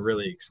how you can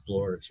really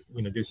explore,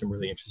 do some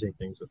really interesting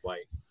things with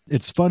light.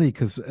 It's funny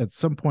because at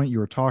some point you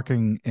were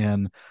talking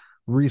and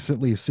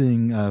recently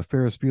seeing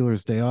Ferris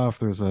Bueller's Day Off.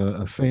 There's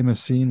a famous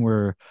scene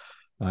where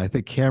I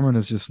think Cameron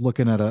is just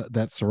looking at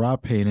that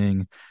Seurat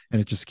painting, and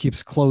it just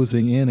keeps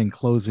closing in and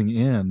closing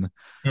in.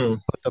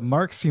 Mm. But the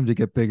marks seem to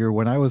get bigger.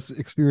 When I was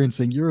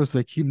experiencing yours,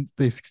 they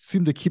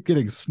seem to keep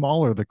getting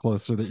smaller the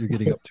closer that you're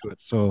getting up to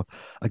it. So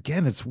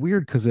again, it's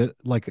weird because it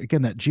like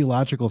again that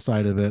geological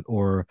side of it,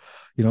 or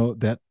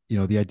the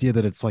idea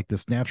that it's like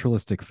this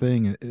naturalistic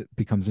thing, it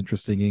becomes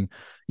interesting.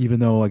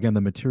 Even though again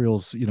the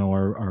materials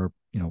are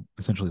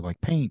essentially like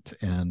paint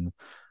and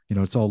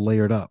it's all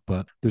layered up,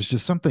 but there's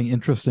just something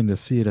interesting to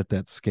see it at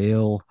that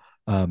scale.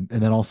 And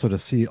then also to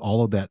see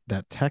all of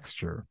that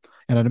texture.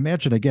 And I'd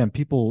imagine again,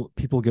 people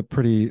get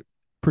pretty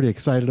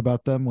excited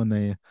about them when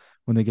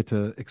they get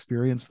to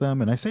experience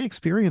them. And I say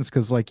experience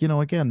because, like,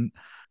 again,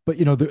 but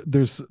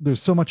there's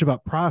so much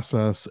about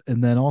process,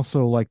 and then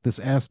also like this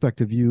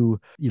aspect of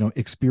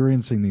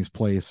experiencing these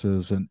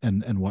places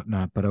and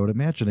whatnot. But I would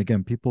imagine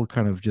again, people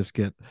kind of just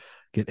get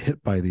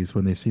hit by these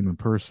when they see them in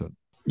person.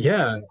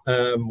 Yeah,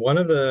 one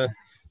of the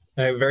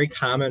a very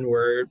common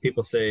word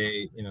people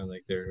say,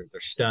 like they're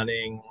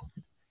stunning.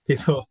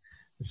 People,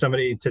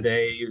 somebody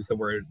today used the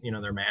word,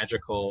 they're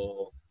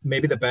magical.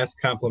 Maybe the best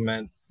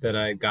compliment that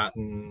I've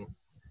gotten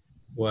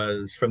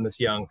was from this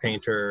young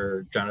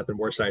painter, Jonathan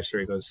Worcester.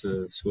 He goes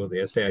to school at the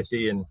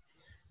SAIC,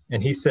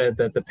 and he said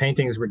that the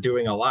paintings were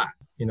doing a lot.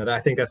 I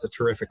think that's a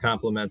terrific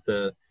compliment.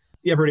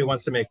 Everybody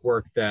wants to make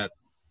work that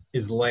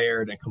is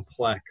layered and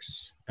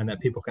complex, and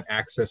that people can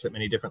access at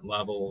many different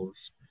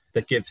levels.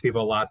 That gives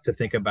people a lot to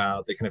think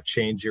about. They kind of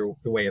change the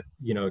way of,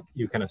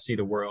 you kind of see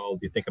the world.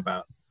 You think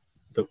about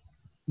the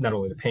not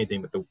only the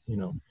painting but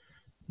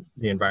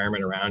the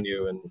environment around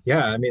you. And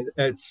yeah, I mean,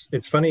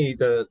 it's funny.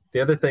 The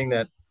other thing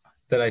that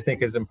I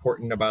think is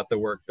important about the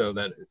work, though,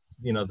 that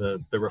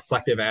the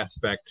reflective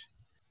aspect,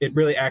 it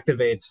really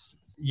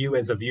activates you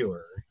as a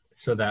viewer,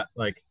 so that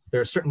like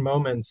there are certain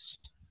moments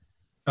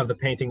of the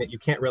painting that you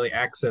can't really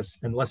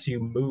access unless you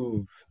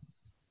move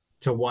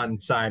to one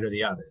side or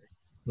the other.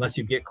 Unless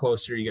you get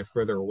closer, you get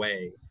further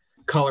away.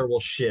 Color will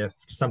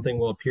shift, something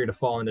will appear to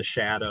fall into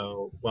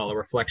shadow while a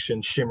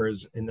reflection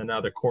shimmers in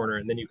another corner,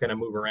 and then you kind of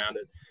move around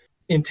it.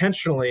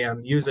 Intentionally,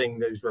 I'm using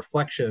these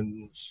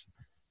reflections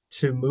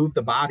to move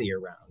the body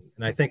around.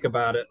 And I think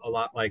about it a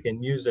lot like in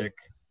music.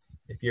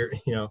 If you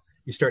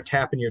start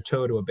tapping your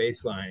toe to a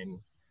bass line,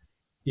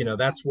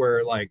 that's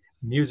where like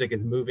music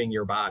is moving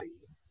your body.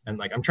 And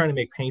like I'm trying to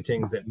make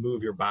paintings that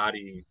move your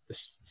body the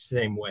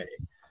same way.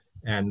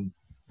 And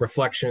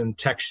reflection,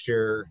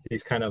 texture,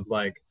 these kind of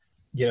like,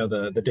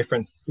 the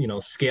different,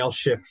 scale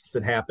shifts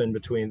that happen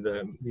between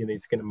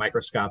these kind of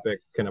microscopic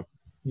kind of,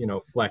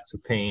 flecks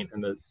of paint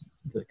and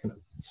the kind of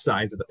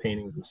size of the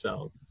paintings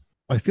themselves.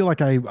 I feel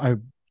like I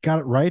got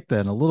it right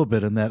then a little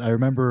bit in that I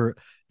remember,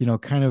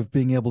 kind of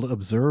being able to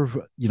observe,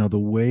 the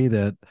way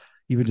that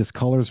even just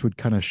colors would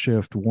kind of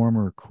shift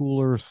warmer,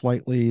 cooler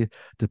slightly,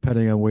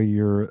 depending on where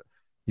you're,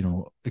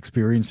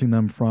 experiencing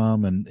them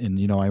from. And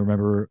I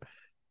remember,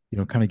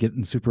 kind of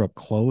getting super up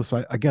close.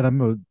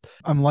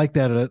 I'm like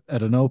that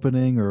at an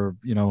opening, or,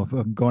 if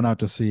I'm going out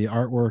to see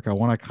artwork, I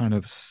want to kind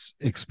of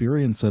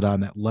experience it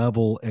on that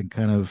level and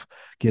kind of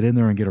get in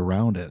there and get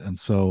around it. And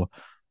so,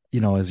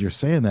 as you're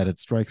saying that, it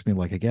strikes me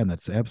like, again,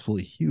 that's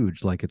absolutely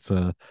huge. Like it's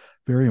a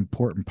very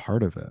important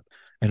part of it.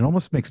 And it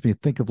almost makes me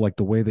think of like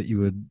the way that you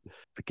would,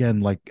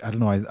 again, like, I don't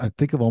know, I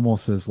think of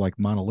almost as like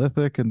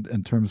monolithic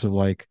in terms of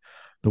like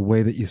the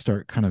way that you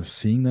start kind of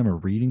seeing them or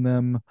reading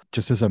them.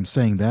 Just as I'm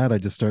saying that, I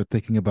just start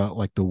thinking about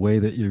like the way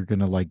that you're going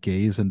to like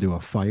gaze into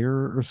a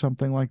fire or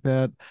something like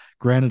that.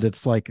 Granted,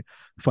 it's like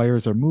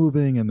fires are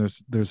moving and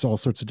there's all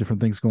sorts of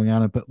different things going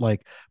on,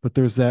 but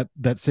there's that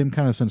same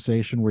kind of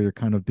sensation where you're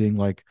kind of being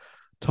like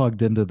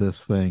tugged into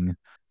this thing,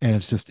 and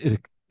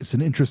it's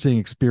an interesting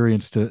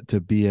experience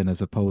to be in,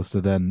 as opposed to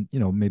then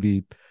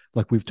maybe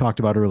like we've talked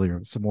about earlier,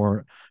 some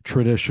more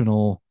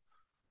traditional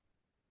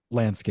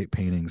landscape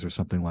paintings or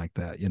something like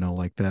that.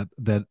 Like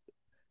that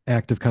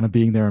act of kind of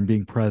being there and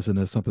being present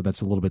is something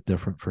that's a little bit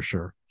different for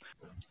sure.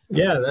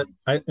 Yeah,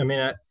 I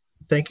mean,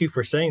 thank you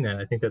for saying that.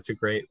 I think that's a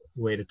great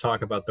way to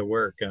talk about the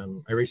work.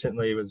 I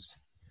recently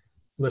was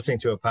listening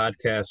to a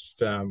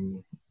podcast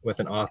with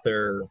an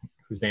author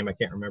whose name I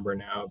can't remember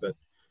now, but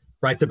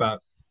writes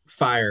about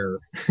fire,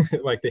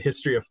 like the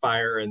history of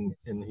fire in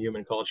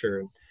human culture.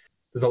 And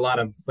there's a lot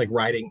of like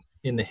writing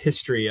in the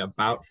history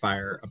about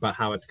fire, about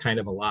how it's kind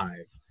of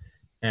alive.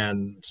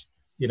 And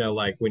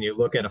like when you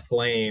look at a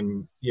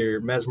flame,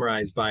 you're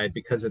mesmerized by it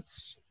because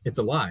it's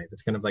alive.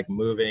 It's kind of like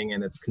moving,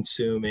 and it's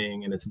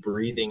consuming, and it's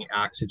breathing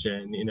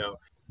oxygen.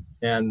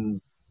 And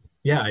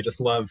yeah, I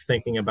just love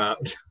thinking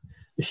about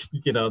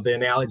the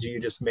analogy you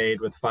just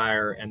made with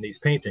fire and these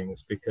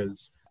paintings,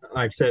 because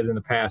I've said in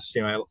the past,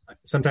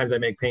 sometimes I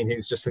make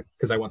paintings just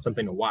because I want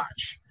something to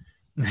watch.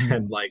 Mm-hmm.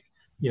 And like,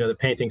 the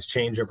paintings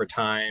change over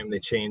time. They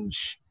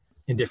change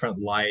in different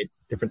light,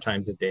 different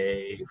times of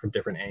day, from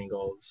different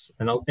angles.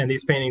 And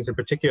these paintings in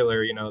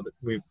particular,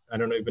 I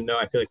don't even know,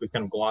 I feel like we've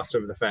kind of glossed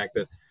over the fact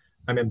that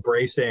I'm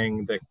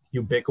embracing the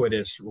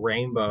ubiquitous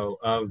rainbow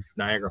of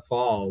Niagara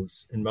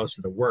Falls in most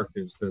of the work.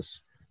 Is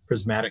this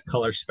prismatic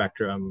color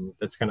spectrum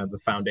that's kind of the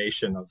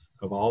foundation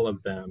of all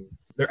of them.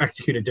 They're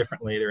executed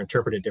differently, they're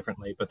interpreted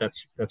differently, but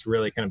that's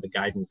really kind of the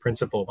guiding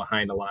principle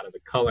behind a lot of the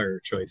color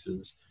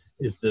choices,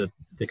 is the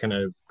kind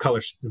of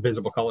the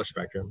visible color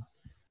spectrum.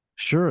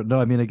 Sure. No,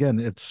 I mean, again,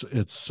 it's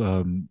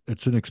an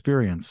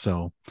experience.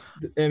 So,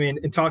 I mean,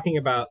 in talking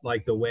about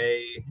like the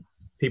way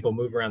people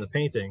move around the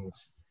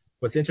paintings,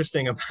 what's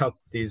interesting about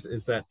these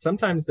is that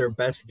sometimes they're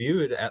best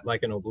viewed at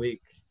like an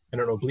oblique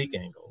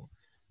angle,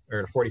 or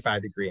a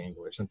 45-degree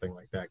angle or something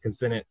like that, because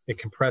then it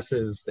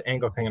compresses, the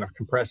angle kind of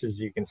compresses,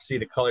 you can see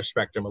the color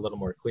spectrum a little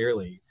more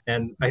clearly.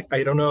 And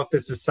I don't know if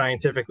this is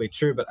scientifically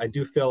true, but I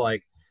do feel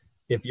like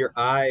if your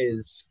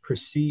eyes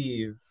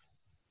perceive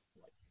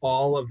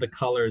all of the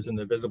colors in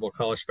the visible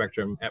color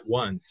spectrum at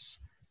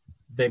once,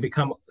 they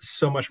become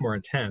so much more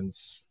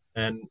intense.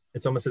 And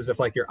it's almost as if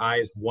like your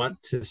eyes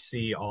want to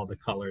see all the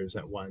colors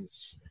at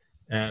once.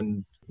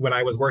 And when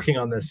I was working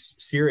on this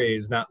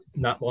series,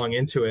 not long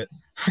into it,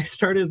 I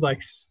started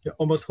like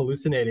almost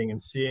hallucinating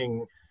and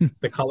seeing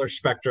the color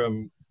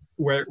spectrum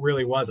where it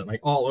really wasn't,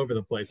 like all over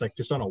the place, like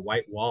just on a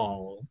white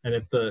wall. And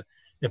if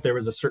there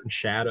was a certain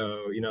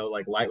shadow,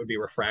 like light would be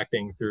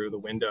refracting through the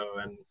window,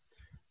 and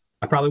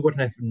I probably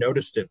wouldn't have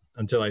noticed it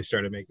until I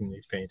started making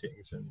these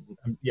paintings. And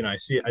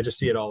I just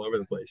see it all over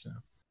the place now.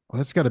 Well,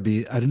 that's got to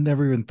be, I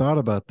never even thought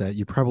about that.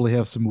 You probably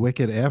have some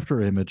wicked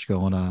after image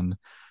going on.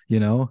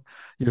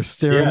 You're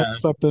staring Yeah. at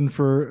something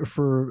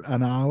for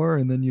an hour,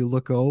 and then you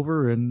look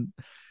over, and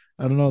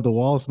I don't know, the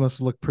walls must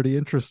look pretty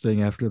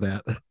interesting after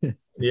that.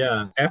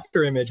 Yeah,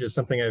 after image is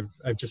something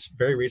I've just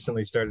very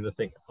recently started to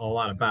think a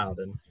lot about.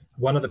 And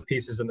one of the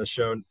pieces in the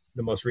show,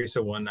 the most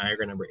recent one,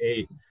 Niagara number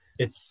 8,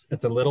 it's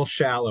a little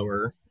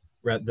shallower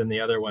than the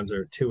other ones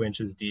are 2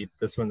 inches deep.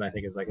 This one I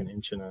think is like an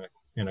inch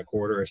and a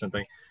quarter or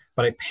something.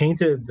 But I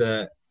painted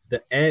the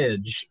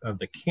edge of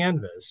the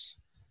canvas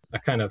a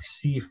kind of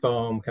sea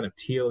foam, kind of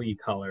teal-y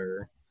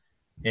color.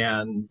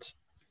 And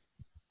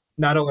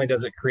not only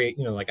does it create,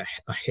 like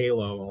a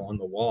halo on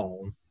the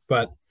wall,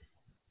 but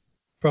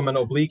from an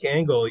oblique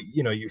angle,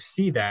 you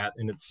see that,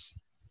 and it's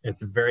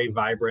very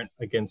vibrant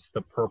against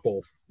the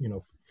purple,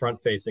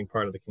 front-facing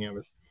part of the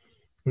canvas.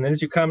 And then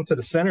as you come to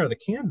the center of the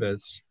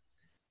canvas,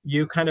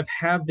 you kind of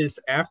have this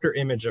after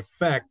image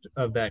effect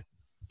of that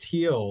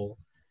teal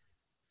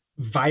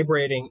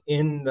vibrating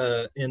in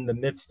the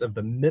midst of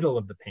the middle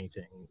of the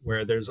painting,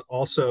 where there's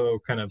also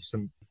kind of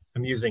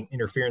I'm using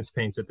interference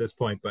paints at this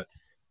point, but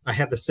I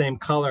have the same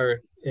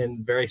color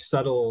in very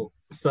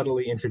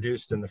subtly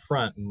introduced in the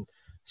front. And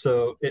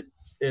so it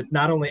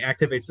not only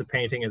activates the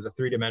painting as a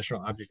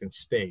three-dimensional object in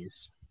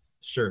space,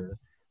 sure,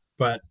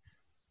 but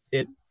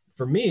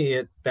for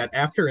me, that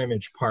after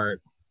image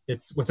part,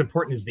 it's what's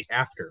important is the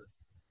after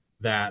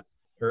that,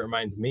 or it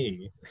reminds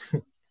me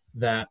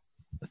that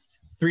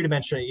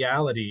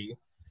three-dimensionality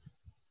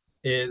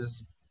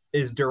is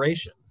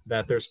duration,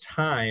 that there's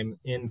time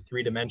in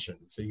 3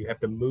 dimensions. So you have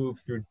to move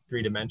through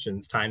 3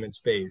 dimensions, time and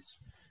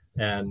space.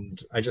 And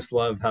I just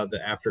love how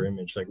the after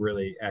image like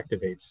really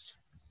activates,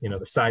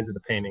 the sides of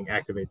the painting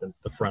activate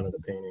the front of the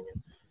painting.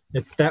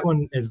 And that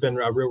one has been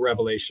a real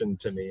revelation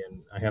to me.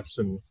 And I have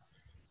some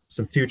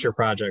future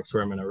projects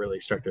where I'm going to really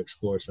start to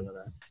explore some of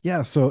that.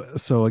 Yeah.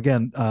 So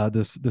again,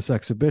 this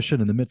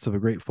exhibition In the Midst of a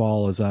Great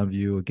Fall is on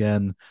view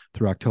again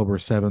through October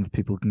 7th.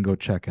 People can go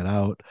check it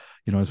out.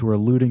 As we're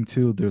alluding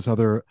to, there's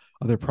other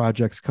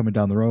projects coming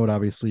down the road.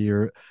 Obviously,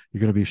 you're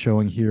going to be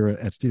showing here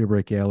at Studio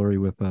Break Gallery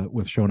with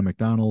Shona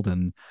McDonald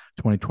in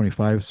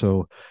 2025.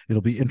 So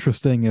it'll be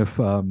interesting if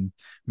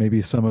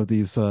maybe some of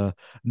these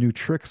new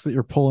tricks that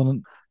you're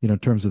pulling, in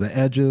terms of the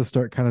edges,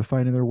 start kind of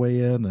finding their way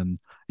in, and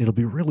it'll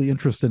be really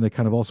interesting to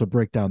kind of also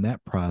break down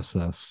that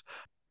process.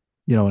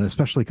 And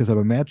especially because I'm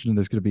imagining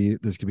there's going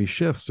to be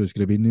shifts, there's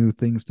going to be new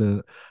things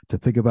to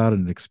think about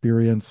and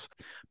experience.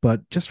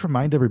 But just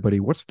remind everybody,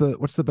 what's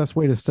the best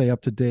way to stay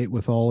up to date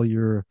with all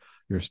your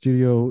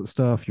studio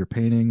stuff, your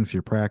paintings,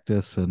 your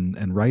practice,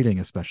 and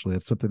writing, especially?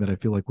 It's something that I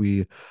feel like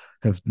we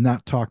have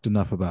not talked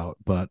enough about.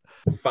 But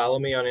follow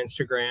me on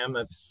Instagram.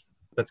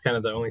 That's kind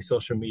of the only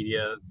social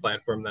media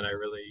platform that I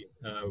really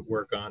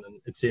work on,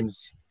 and it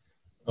seems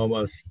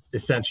almost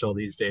essential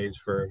these days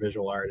for a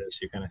visual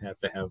artist. You kind of have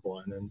to have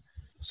one. And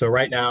so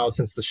right now,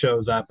 since the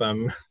show's up,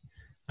 I'm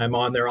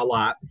on there a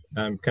lot.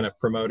 I'm kind of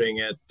promoting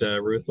it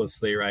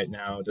ruthlessly right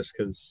now, just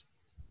because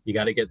you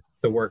got to get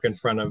the work in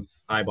front of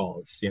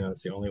eyeballs.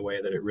 It's the only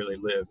way that it really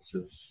lives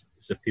is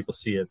if people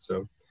see it.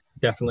 So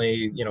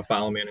definitely,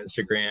 follow me on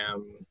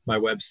Instagram. My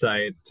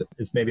website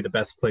is maybe the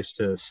best place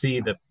to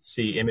see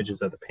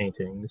images of the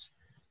paintings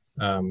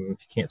if you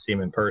can't see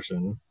them in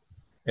person.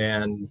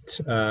 And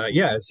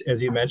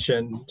as you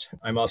mentioned,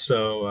 I'm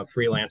also a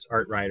freelance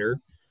art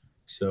writer.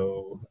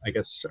 So I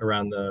guess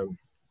around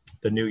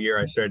the new year,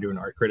 I started doing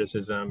art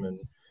criticism and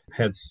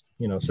had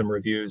some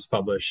reviews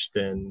published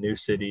in New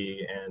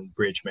City and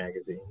Bridge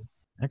magazine.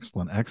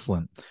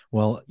 Excellent.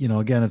 Well,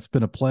 again, it's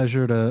been a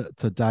pleasure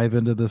to dive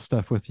into this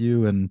stuff with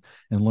you and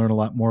learn a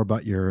lot more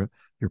about your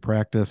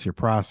practice, your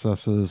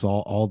processes,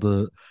 all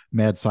the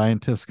mad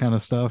scientist kind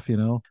of stuff,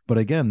 But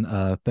again,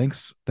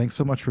 thanks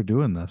so much for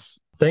doing this.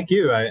 Thank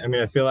you.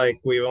 I feel like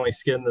we've only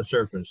skimmed the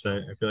surface. I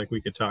feel like we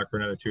could talk for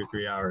another 2 or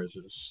 3 hours.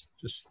 It's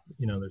just,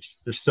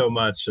 there's so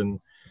much. And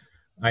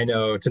I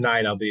know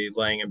tonight I'll be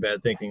laying in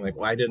bed thinking like,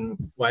 why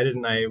didn't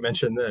I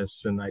mention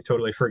this? And I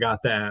totally forgot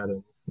that.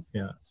 And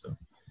so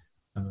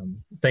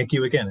thank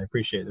you again. I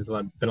appreciate it. It's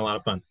been a lot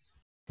of fun.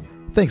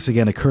 Thanks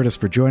again to Curtis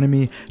for joining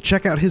me.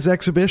 Check out his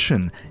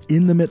exhibition,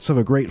 In the Midst of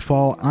a Great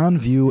Fall, on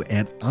view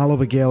at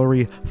Oliva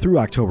Gallery through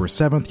October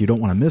 7th. You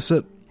don't want to miss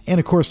it. And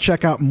of course,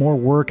 check out more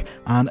work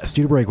on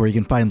Studio Break, where you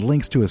can find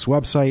links to his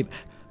website,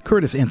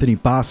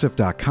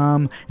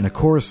 CurtisAnthonyBozif.com. And of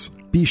course,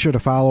 be sure to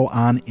follow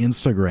on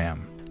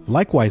Instagram.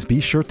 Likewise,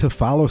 be sure to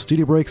follow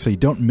Studio Break so you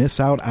don't miss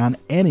out on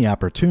any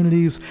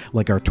opportunities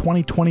like our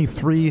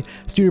 2023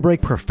 Studio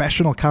Break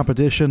Professional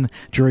Competition,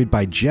 juried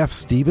by Jeff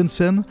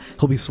Stevenson.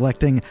 He'll be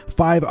selecting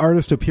 5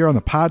 artists to appear on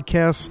the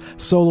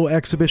podcast, solo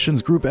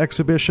exhibitions, group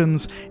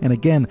exhibitions, and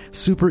again,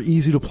 super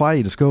easy to apply.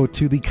 You just go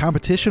to the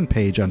competition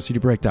page on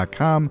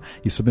studiobreak.com,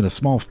 you submit a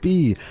small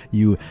fee,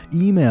 you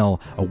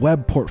email a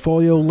web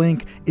portfolio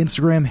link,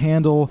 Instagram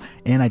handle,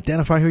 and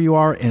identify who you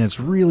are, and it's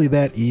really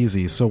that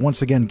easy. So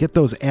once again, get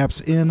those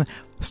apps in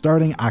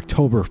starting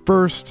October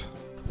 1st.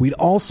 We'd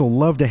also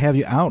love to have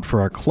you out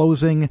for our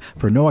closing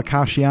for Noah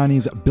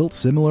Kashiani's Built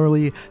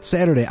Similarly,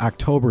 Saturday,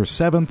 October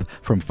 7th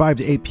from 5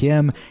 to 8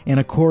 p.m. And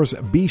of course,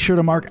 be sure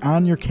to mark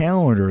on your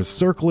calendars,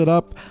 circle it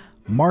up.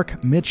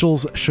 Mark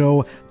Mitchell's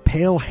show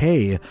Pale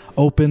Hay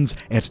opens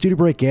at Studio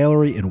Break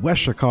Gallery in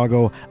West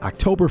Chicago,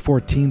 October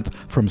 14th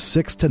from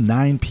 6 to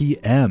 9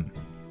 p.m.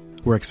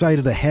 We're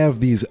excited to have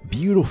these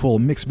beautiful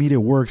mixed media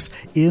works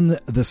in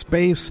the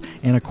space.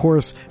 And of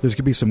course, there's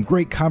going to be some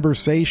great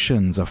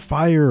conversations, a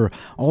fire,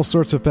 all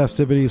sorts of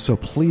festivities. So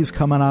please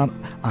come on out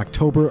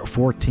October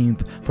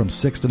 14th from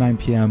 6 to 9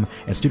 p.m.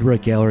 at Studio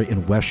Break Gallery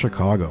in West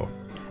Chicago.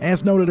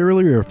 As noted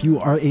earlier, if you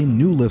are a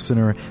new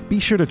listener, be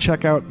sure to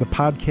check out the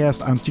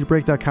podcast on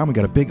studiobreak.com. We've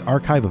got a big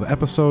archive of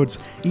episodes.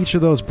 Each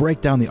of those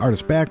break down the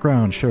artist's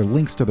background, share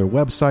links to their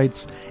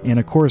websites, and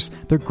of course,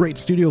 they're great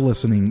studio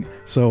listening.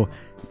 So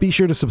be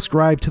sure to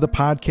subscribe to the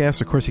podcast.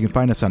 Of course, you can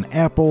find us on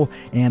Apple,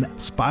 and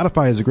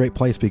Spotify is a great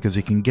place because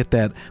you can get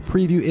that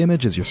preview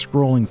image as you're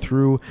scrolling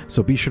through.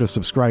 So be sure to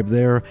subscribe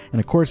there. And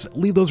of course,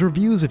 leave those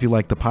reviews if you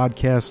like the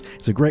podcast.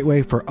 It's a great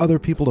way for other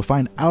people to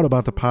find out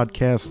about the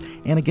podcast.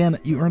 And again,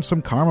 you earn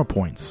some karma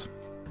points.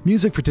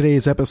 Music for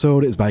today's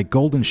episode is by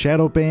Golden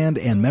Shadow Band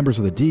and members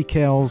of the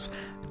Decals.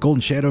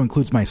 Golden Shadow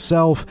includes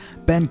myself,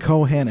 Ben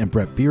Cohan, and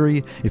Brett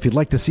Beery. If you'd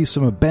like to see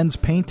some of Ben's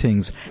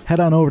paintings, head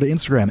on over to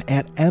Instagram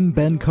at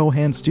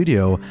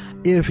mbencohanstudio.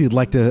 If you'd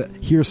like to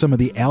hear some of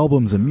the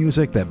albums and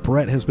music that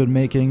Brett has been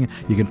making,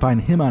 you can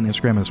find him on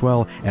Instagram as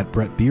well at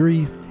Brett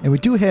Beery. And we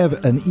do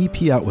have an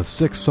EP out with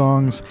 6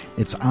 songs.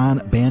 It's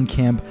on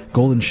Bandcamp,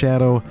 Golden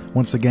Shadow.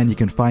 Once again, you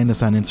can find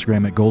us on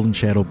Instagram at Golden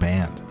Shadow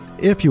Band.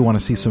 If you want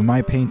to see some of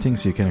my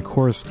paintings, you can, of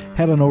course,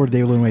 head on over to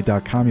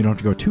davidlinaway.com. You don't have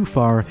to go too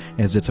far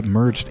as it's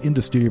merged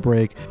into Studio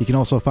Break. You can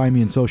also find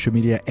me on social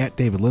media at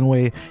David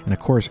Linaway. And,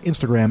 of course,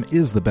 Instagram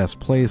is the best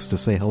place to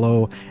say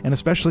hello. And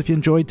especially if you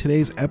enjoyed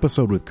today's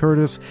episode with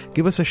Curtis,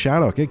 give us a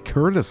shout-out. Give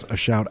Curtis a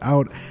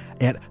shout-out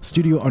at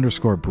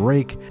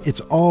studio_break.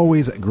 It's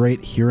always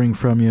great hearing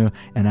from you,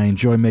 and I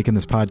enjoy making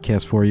this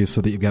podcast for you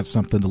so that you've got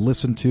something to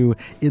listen to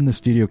in the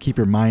studio. Keep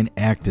your mind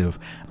active.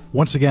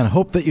 Once again,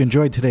 hope that you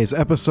enjoyed today's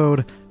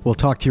episode. We'll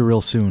talk to you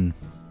real soon.